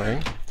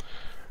appearing.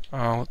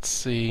 Let's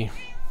see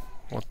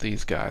what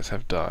these guys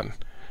have done.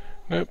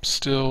 Nope,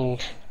 still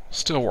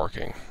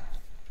working.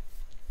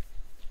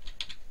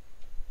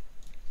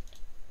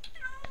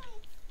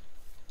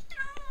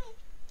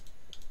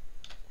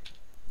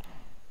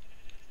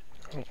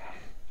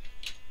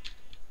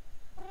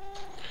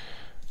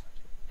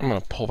 I'm going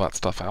to pull that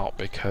stuff out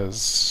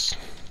because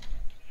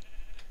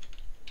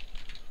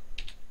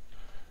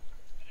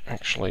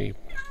actually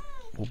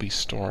we'll be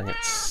storing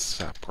it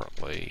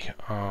separately.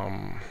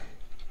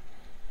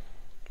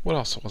 What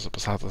else was it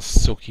besides the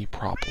silky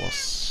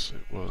propolis?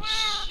 It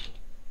was...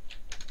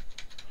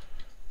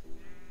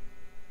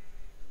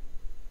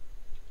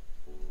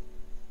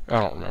 I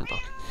don't remember.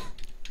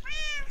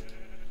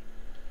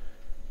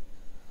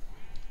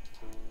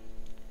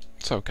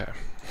 It's okay.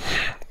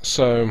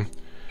 So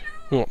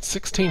we want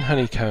 16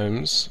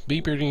 honeycombs.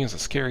 Bee breeding is a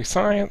scary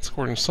science,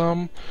 according to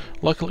some.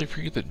 Luckily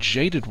for you, the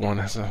Jaded One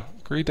has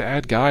agreed to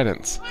add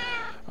guidance.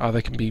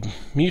 They can be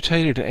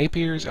mutated in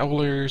apiaries,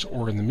 owlers,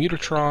 or in the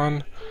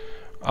Mutatron.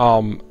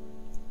 I'm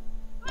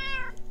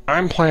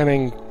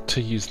planning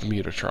to use the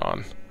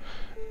Mutatron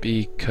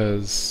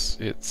because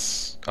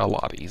it's a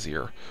lot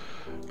easier.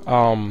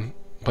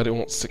 but it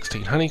wants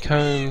 16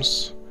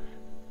 honeycombs,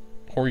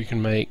 or you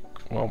can make,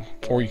 well,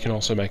 or you can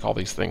also make all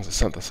these things: a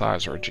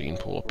synthesizer, a gene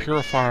pool, a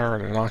purifier,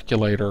 an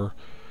inoculator,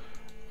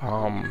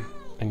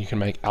 and you can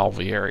make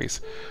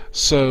alvearies.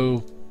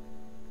 So,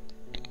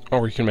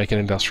 or you can make an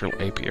industrial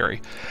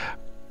apiary.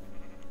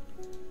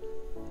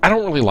 I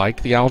don't really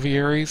like the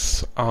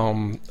alvearies.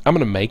 I'm going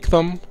to make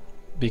them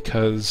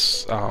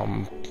because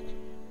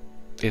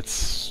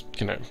it's,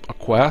 you know, a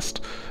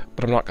quest,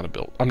 but I'm not going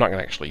to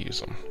actually use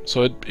them.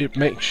 So it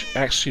makes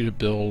asks you to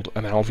build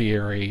an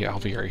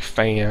alveary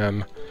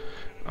fan,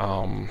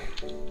 and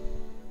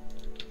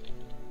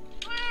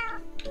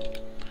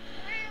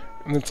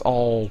it's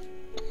all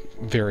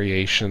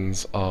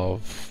variations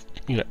of,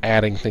 you know,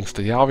 adding things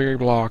to the alveary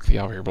block. The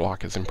alveary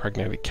block is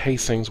impregnated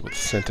casings with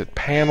scented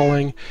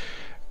paneling.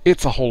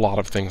 It's a whole lot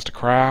of things to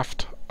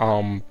craft.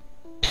 You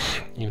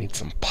need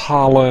some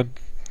pollen.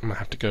 I'm going to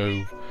have to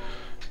go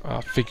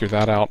figure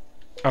that out.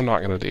 I'm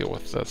not going to deal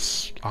with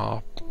this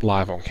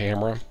live on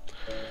camera.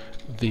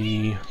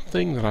 The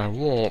thing that I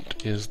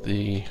want is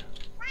the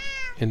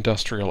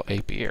industrial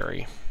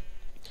apiary.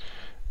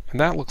 And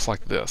that looks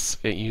like this.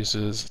 It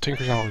uses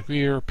Tinker's Alley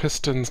beer,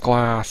 pistons,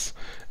 glass,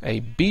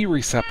 a bee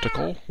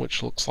receptacle,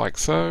 which looks like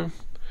so,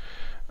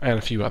 and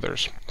a few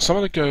others. So I'm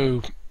going to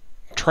go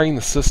train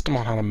the system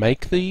on how to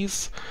make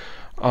these.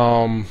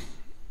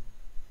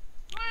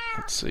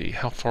 Let's see,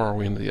 how far are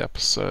we into the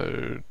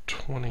episode?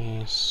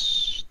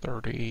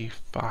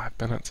 35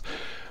 minutes.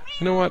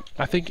 You know what?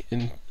 I think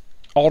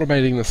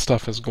automating this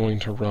stuff is going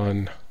to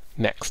run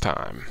next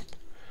time.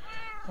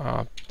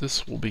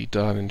 This will be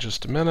done in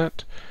just a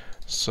minute.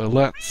 So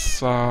let's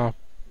just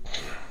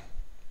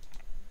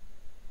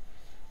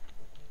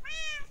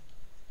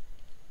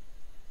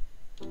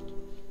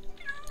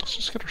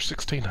get our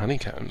 16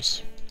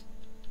 honeycombs.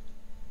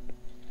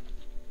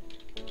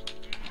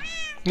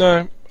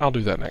 No, I'll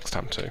do that next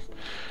time too.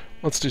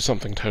 Let's do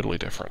something totally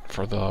different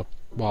for the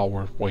while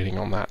we're waiting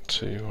on that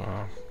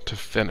to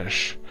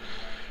finish.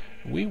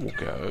 We will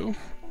go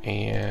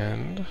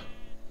and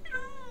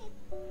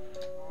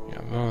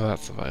yeah, none of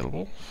that's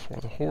available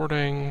for the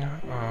hoarding.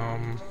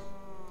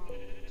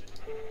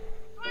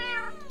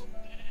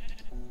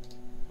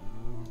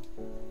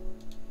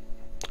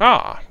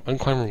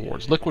 Unclaimed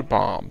rewards, liquid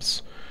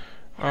bombs.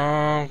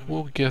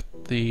 We'll get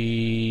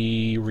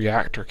the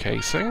reactor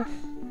casing,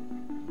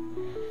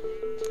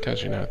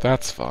 because, you know,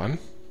 that's fun.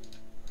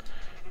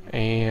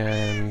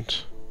 And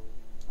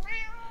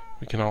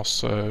we can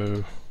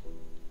also...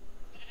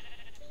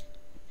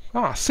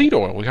 seed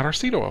oil. We got our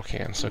seed oil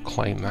can, so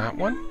claim that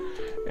one.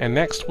 And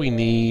next we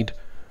need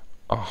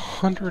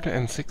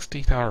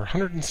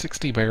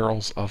 160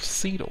 barrels of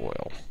seed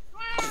oil.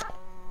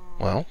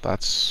 Well,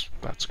 that's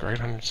great,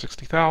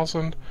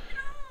 160,000.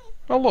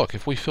 Oh, look,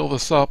 if we fill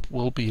this up,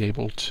 we'll be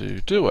able to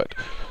do it.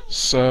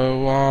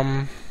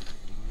 So,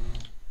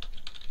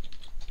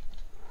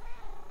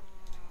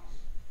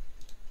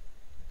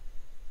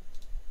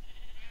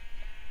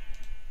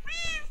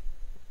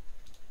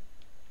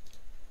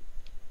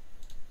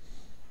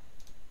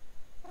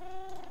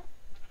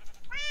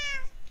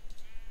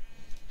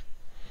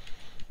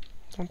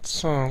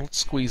 let's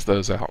squeeze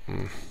those out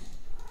and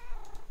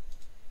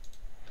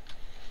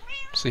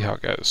see how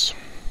it goes,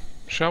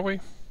 shall we?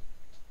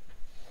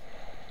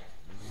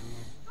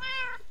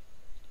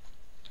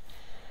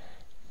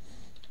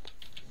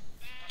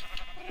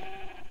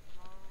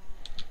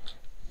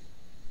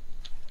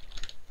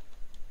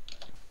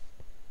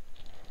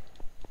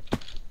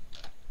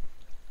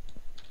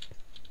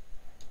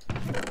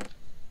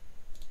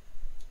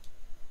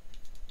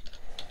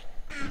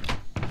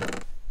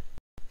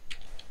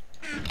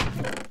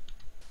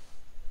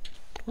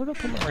 Where did I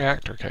put my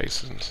reactor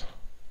casings?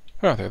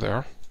 Oh, there they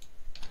are.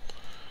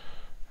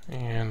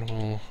 And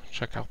we'll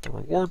check out the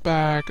reward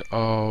bag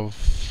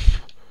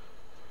of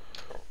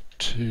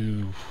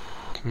 2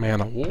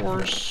 mana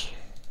wars.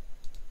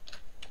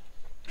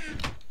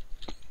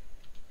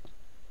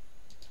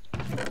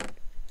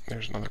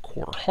 There's another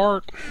quarter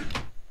heart.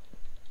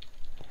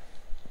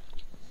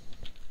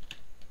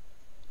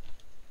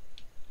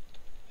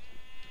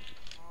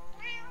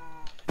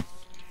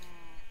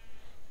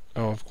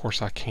 Oh, of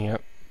course I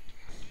can't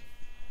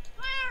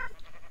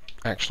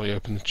actually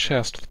open the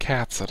chest with the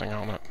cat sitting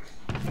on it.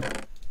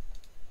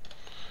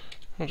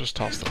 We'll just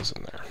toss those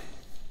in there.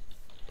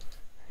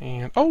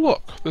 And, oh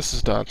look, this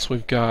is done. So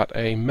we've got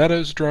a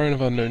Meadows drone of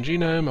unknown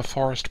genome, a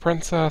Forest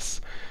Princess,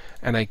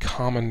 and a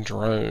common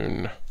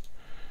drone.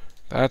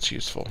 That's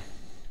useful.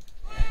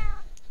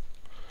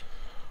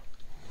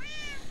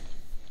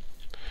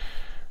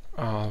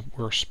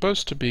 We're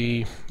supposed to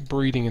be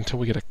breeding until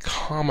we get a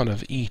common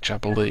of each, I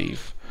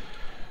believe.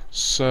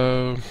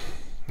 So,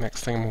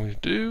 next thing I'm going to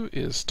do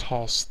is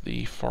toss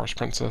the Forest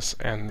Princess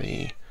and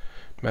the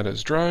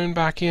Meadows drone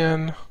back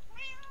in.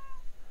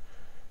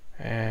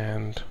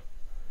 And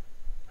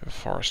the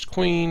Forest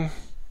Queen.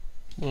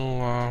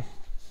 We'll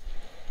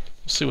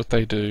see what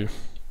they do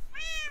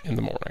in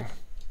the morning.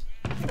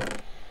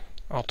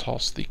 I'll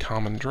toss the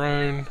common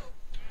drone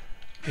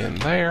in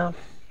there.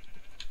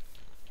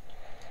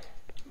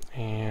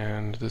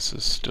 And this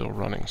is still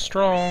running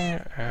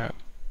strong at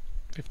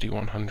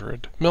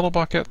 5,100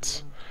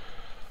 millibuckets.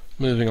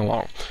 Moving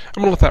along.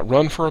 I'm going to let that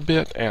run for a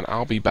bit and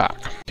I'll be back.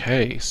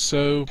 Okay,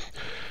 so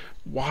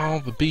while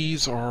the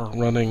bees are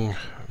running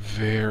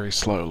very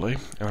slowly,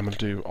 and I'm going to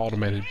do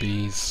automated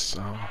bees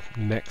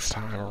next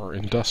time, or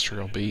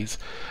industrial bees,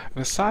 I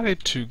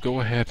decided to go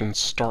ahead and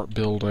start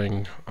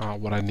building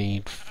what I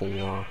need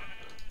for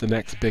the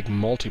next big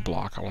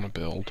multi-block I want to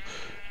build,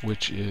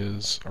 which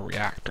is a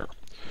reactor.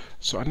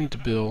 So I need to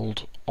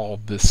build all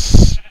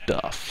this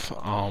stuff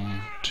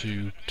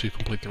to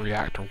complete the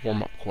reactor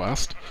warm-up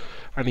quest.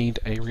 I need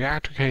a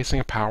reactor casing,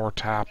 a power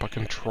tap, a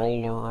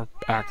controller, an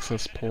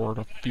access port,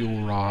 a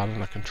fuel rod,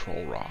 and a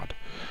control rod.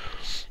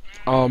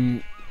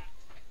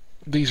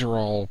 These are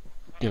all,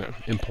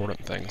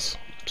 important things.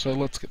 So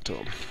let's get to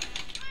them.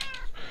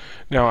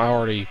 Now I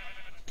already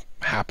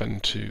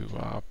happen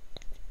to,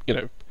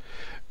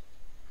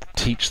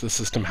 teach the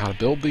system how to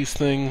build these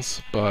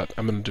things, but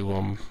I'm going to do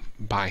them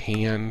by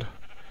hand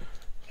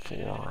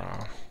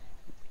for,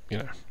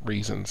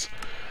 reasons.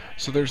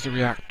 So there's the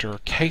reactor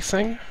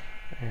casing,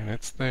 and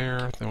it's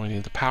there. Then we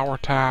need the power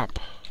tap.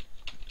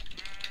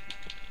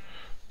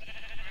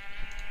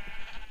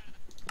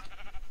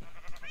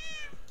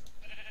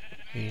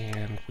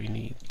 And we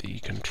need the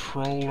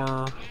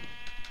controller.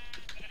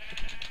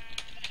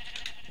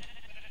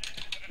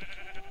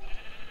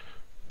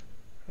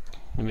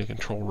 We need a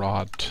control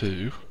rod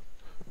too.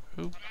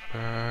 Oop,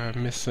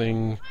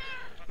 missing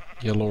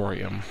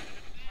yellorium.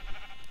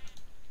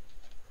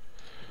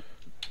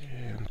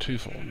 And two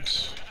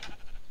phones.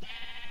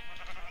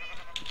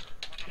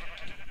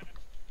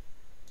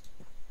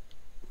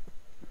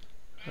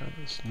 That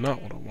is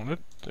not what I wanted.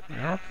 There we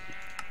are.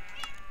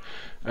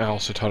 I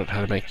also taught it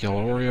how to make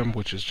yellorium,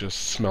 which is just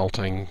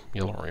smelting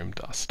yellorium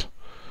dust.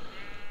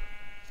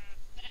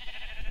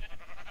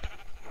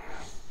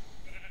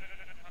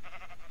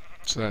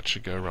 So that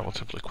should go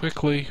relatively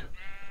quickly.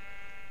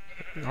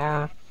 There we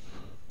are.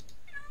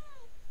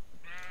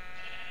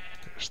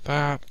 There's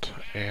that,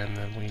 and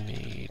then we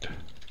need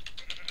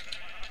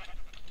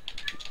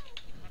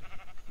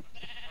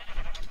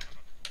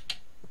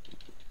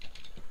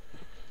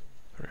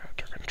the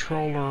reactor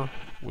controller,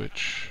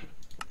 which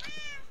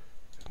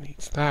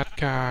needs that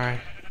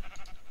guy.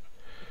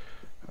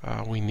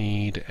 We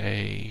need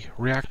a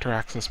reactor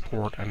access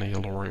port and a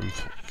yellorium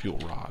fuel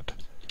rod.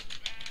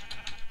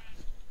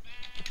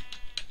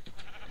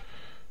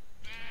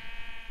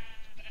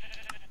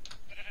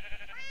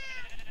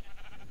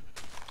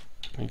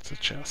 Needs a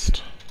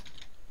chest.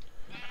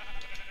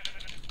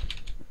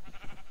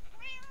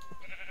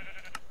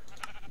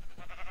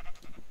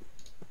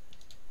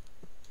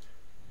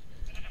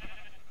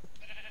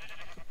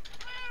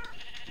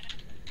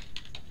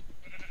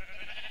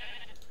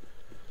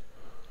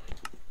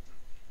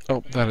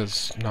 Oh, that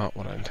is not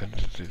what I intended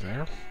to do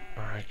there.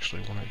 I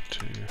actually wanted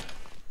to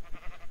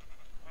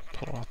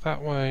pull out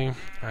that way.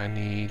 I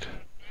need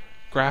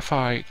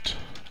graphite,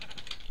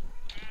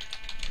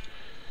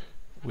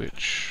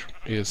 which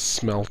is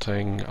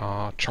smelting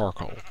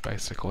charcoal,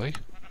 basically.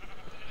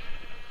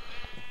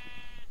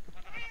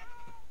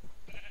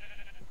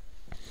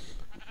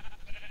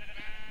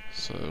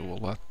 So we'll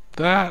let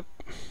that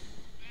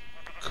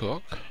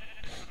cook.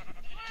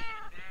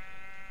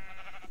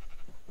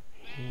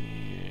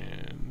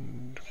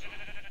 And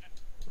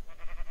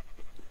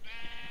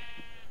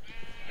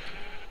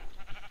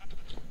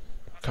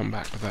come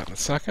back to that in a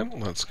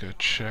second. Let's go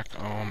check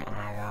on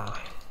our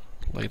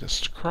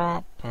latest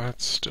crop.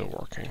 It's still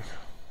working.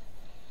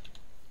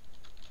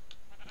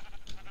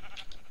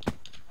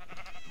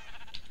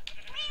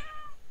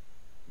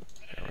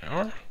 There we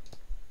are.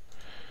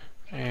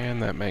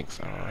 And that makes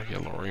our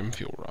yellorium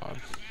fuel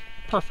rod.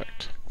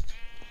 Perfect.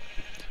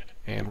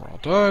 And we're all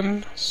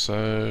done.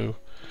 So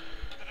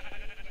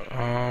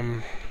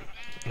I'm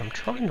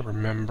trying to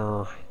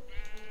remember,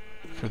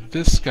 for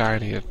this guy I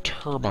need a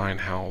turbine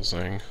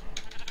housing.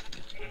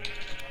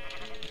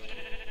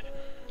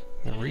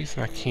 The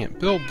reason I can't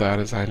build that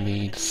is I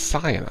need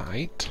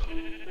cyanite.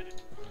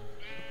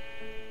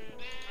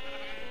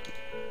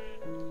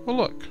 Well,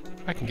 look,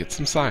 I can get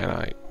some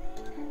cyanite.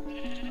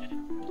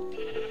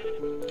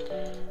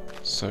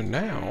 So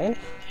now,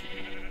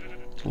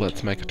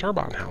 let's make a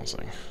turbine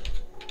housing.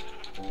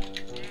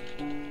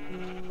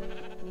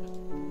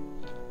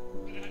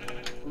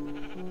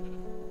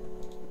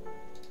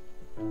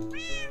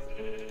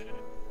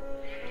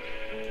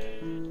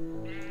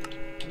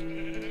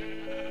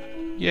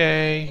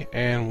 Yay,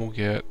 and we'll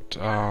get,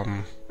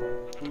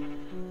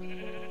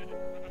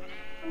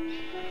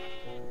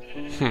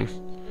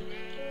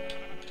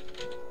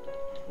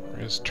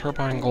 Where's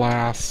turbine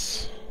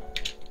glass?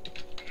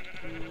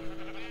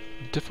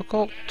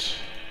 Difficult?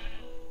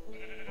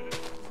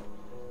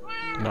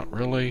 Not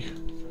really.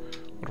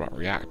 What about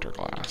reactor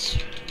glass?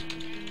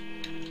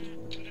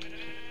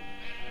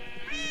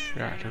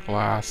 Reactor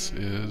glass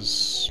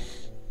is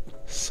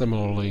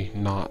similarly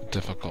not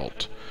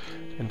difficult.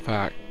 In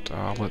fact,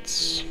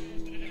 let's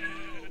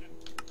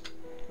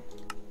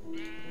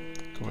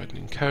go ahead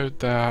and encode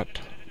that.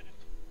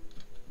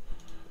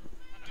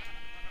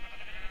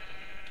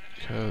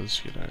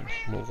 because, you know,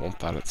 we'll want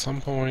that at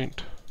some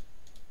point.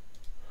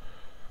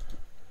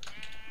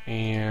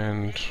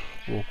 And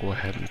we'll go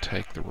ahead and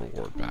take the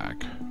reward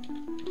bag.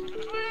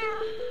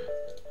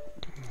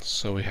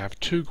 So we have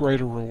 2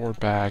 greater reward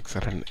bags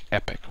and an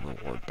epic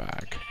reward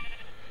bag.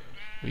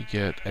 We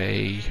get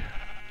a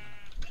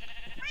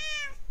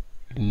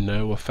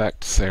no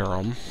effect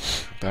serum.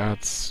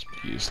 That's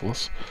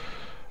useless.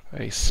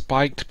 A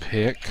spiked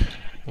pick.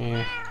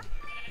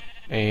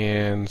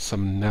 And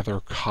some nether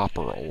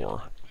copper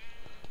ore.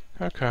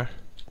 Okay.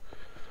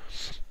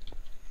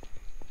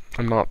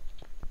 I'm not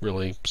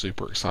really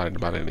super excited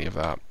about any of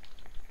that.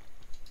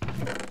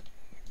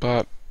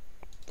 But,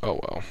 oh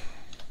well.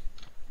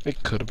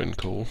 It could have been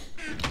cool.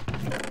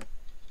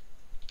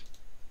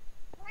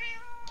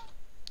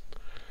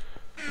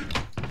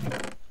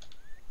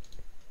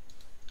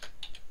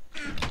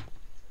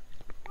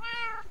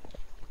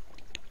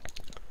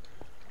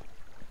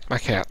 My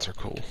cats are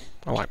cool.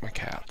 I like my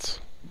cats.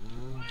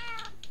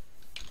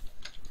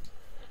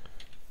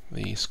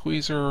 The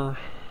squeezer,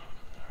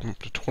 I'm up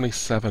to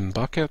 27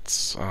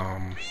 buckets.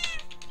 I'm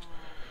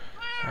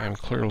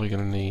clearly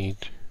going to need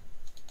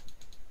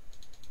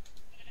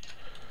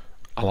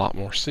a lot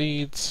more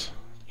seeds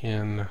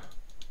in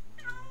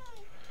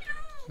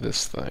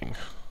this thing.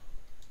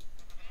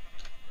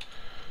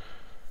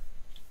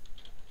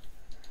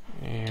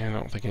 And I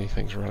don't think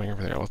anything's running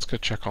over there. Let's go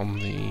check on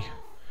the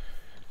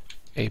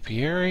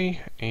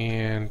apiary,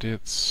 and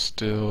it's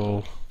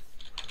still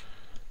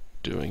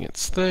doing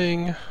its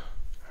thing.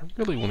 I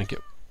really want to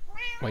get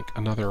like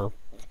another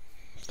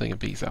thing of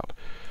bees out.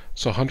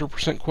 So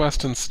 100%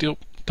 quest and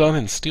done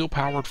in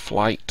steel-powered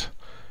flight,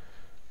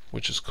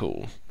 which is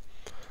cool.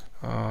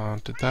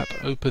 Did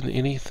that open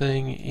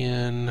anything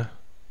in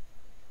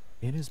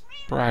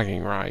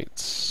bragging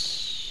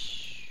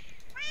rights?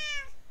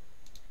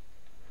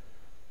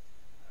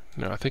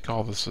 No, I think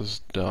all this is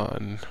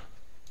done.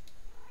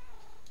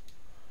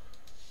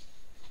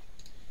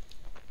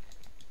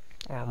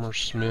 Armor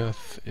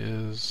smith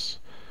is...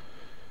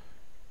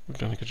 We've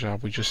done a good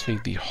job. We just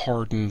need the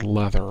hardened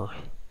leather.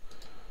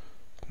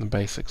 The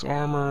basics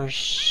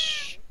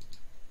armors.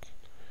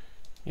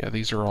 Yeah,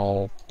 these are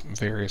all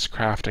various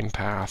crafting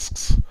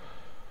tasks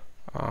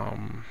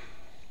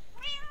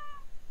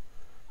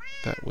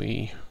that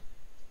we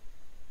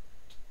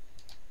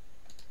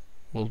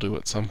will do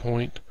at some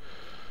point.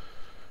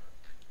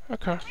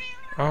 Okay.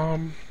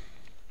 I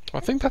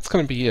think that's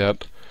going to be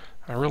it.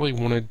 I really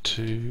wanted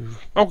to...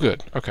 Oh,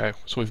 good. Okay,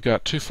 so we've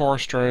got 2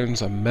 forest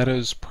drones, a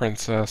meadows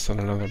princess, and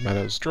another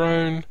meadows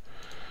drone.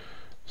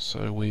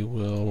 So we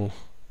will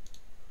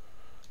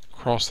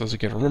cross those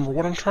again. Remember,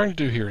 what I'm trying to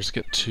do here is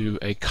get to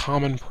a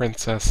common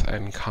princess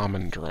and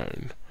common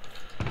drone.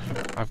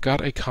 I've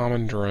got a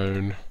common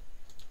drone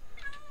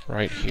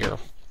right here.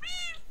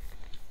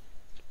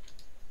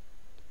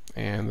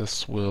 And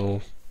this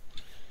will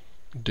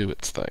do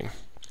its thing.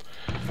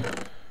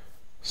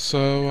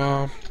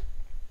 So,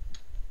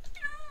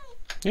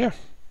 yeah,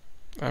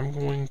 I'm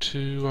going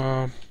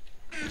to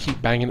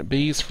keep banging at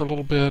bees for a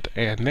little bit,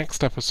 and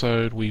next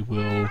episode we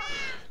will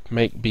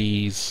make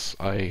bees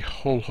a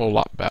whole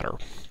lot better.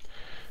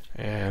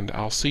 And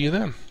I'll see you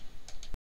then.